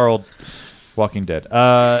 Where's Carl? Walking Dead.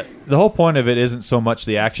 The whole point of it isn't so much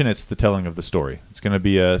the action; it's the telling of the story. It's going to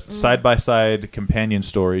be a side-by-side companion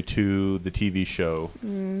story to the TV show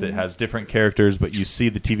that has different characters, but you see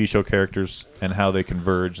the TV show characters and how they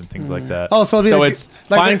converge and things like that. Oh, so, it'll be So like, it's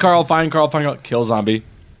like find the- Carl, find Carl, find Carl, kill zombie.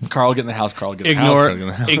 Carl, get in the house. Carl, get in the house. Carl, get in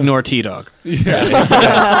the house. Ignore T-Dog. Don't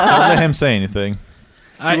let him say anything.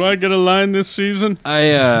 Do I get a line this season?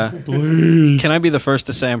 Can I be the first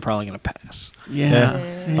to say I'm probably going to pass? Yeah.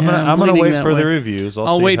 I'm gonna wait for the reviews.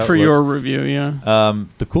 I'll see wait how for it your looks. review. Yeah.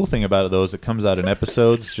 The cool thing about it though is it comes out in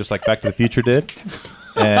episodes, just like Back to the Future did,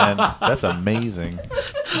 and that's amazing.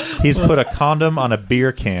 He's put a condom on a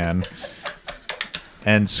beer can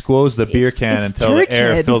and squoze the beer can It's until the air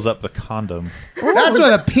turgid. fills up the condom. That's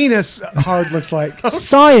what a penis hard looks like.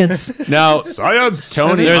 Science. Now, Science.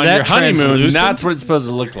 Tony, They're on that your honeymoon, translucent? that's what it's supposed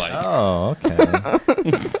to look like. Oh, okay.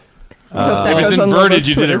 That if it's goes on inverted, Lola's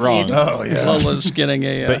you did it Twitter wrong. feed. Oh yeah. Lola's getting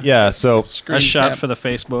a But yeah, so screen A shot cap. for the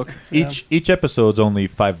Facebook. each episode's only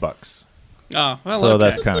 $5, Oh, well, so okay.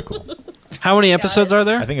 that's kind of cool. How many episodes are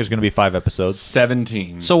there? I think there's going to be 5 episodes,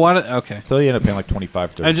 17. So why? Okay. so you end up paying like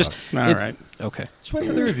 25, 30 I just bucks. All it- right. Okay. Just wait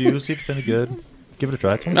for the reviews, see if it's any good. Give it a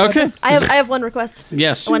try. Okay. I have one request.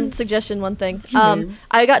 Yes. One suggestion, one thing.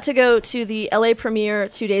 I got to go to the LA premiere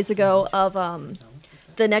 2 days ago of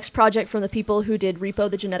the next project from the people who did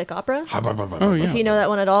Repo the Genetic Opera. Oh yeah. If you know that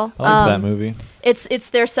one at all. I liked that movie. It's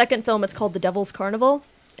their second film. It's called The Devil's Carnival.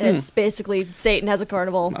 And it's basically Satan has a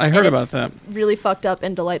carnival. I heard and about it's that. Really fucked up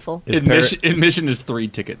and delightful. Admission is 3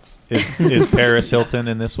 tickets. Is Paris Hilton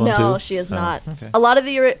in this one too? No, she is Oh, not. okay. A lot of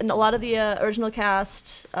the original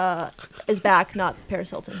cast is back, not Paris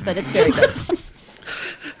Hilton, but it's very good.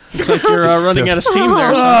 Looks like you're running out of steam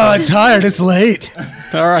there. Oh, I'm tired. It's late.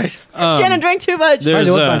 All right. Shannon drank too much. There's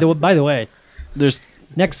By the way, there's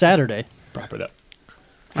next Saturday, Wrap it up.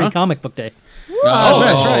 free comic book day. That's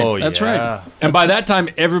right. Oh, That's yeah. right. And by that time,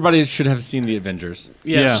 everybody should have seen the Avengers.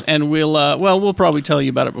 Yes, Yeah. and we'll probably tell you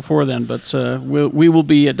about it before then, but we will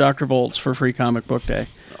be at Dr. Volt's for Free Comic Book Day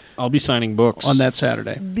I'll be signing books on that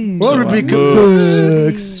Saturday. What would be good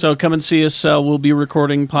books? So come and see us. We'll be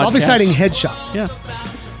recording podcasts. I'll be signing headshots. Yeah,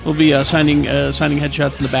 we'll be signing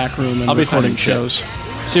headshots in the back room and I'll be recording signing shows.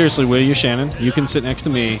 Seriously, will you, Shannon? You can sit next to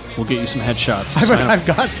me. We'll get you some headshots. Sign up. I've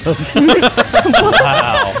got some.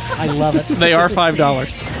 I love it. They are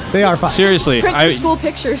 $5. They are fine. Seriously, Print your school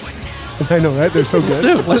pictures. I know, right? They're so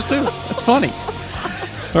good. Let's do it. That's funny.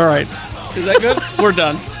 All right, is that good? We're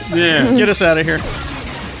done. Yeah, get us out of here.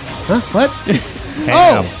 Huh? What?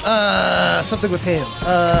 Ham. Something with ham.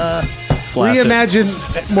 Flaccid.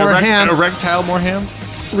 Reimagine more ham. Erectile more ham?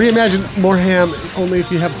 Reimagine more ham only if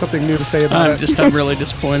you have something new to say about it. I'm really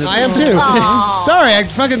disappointed. I am too. Aw. Sorry, I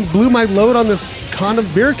fucking blew my load on this condom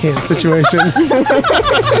beer can situation.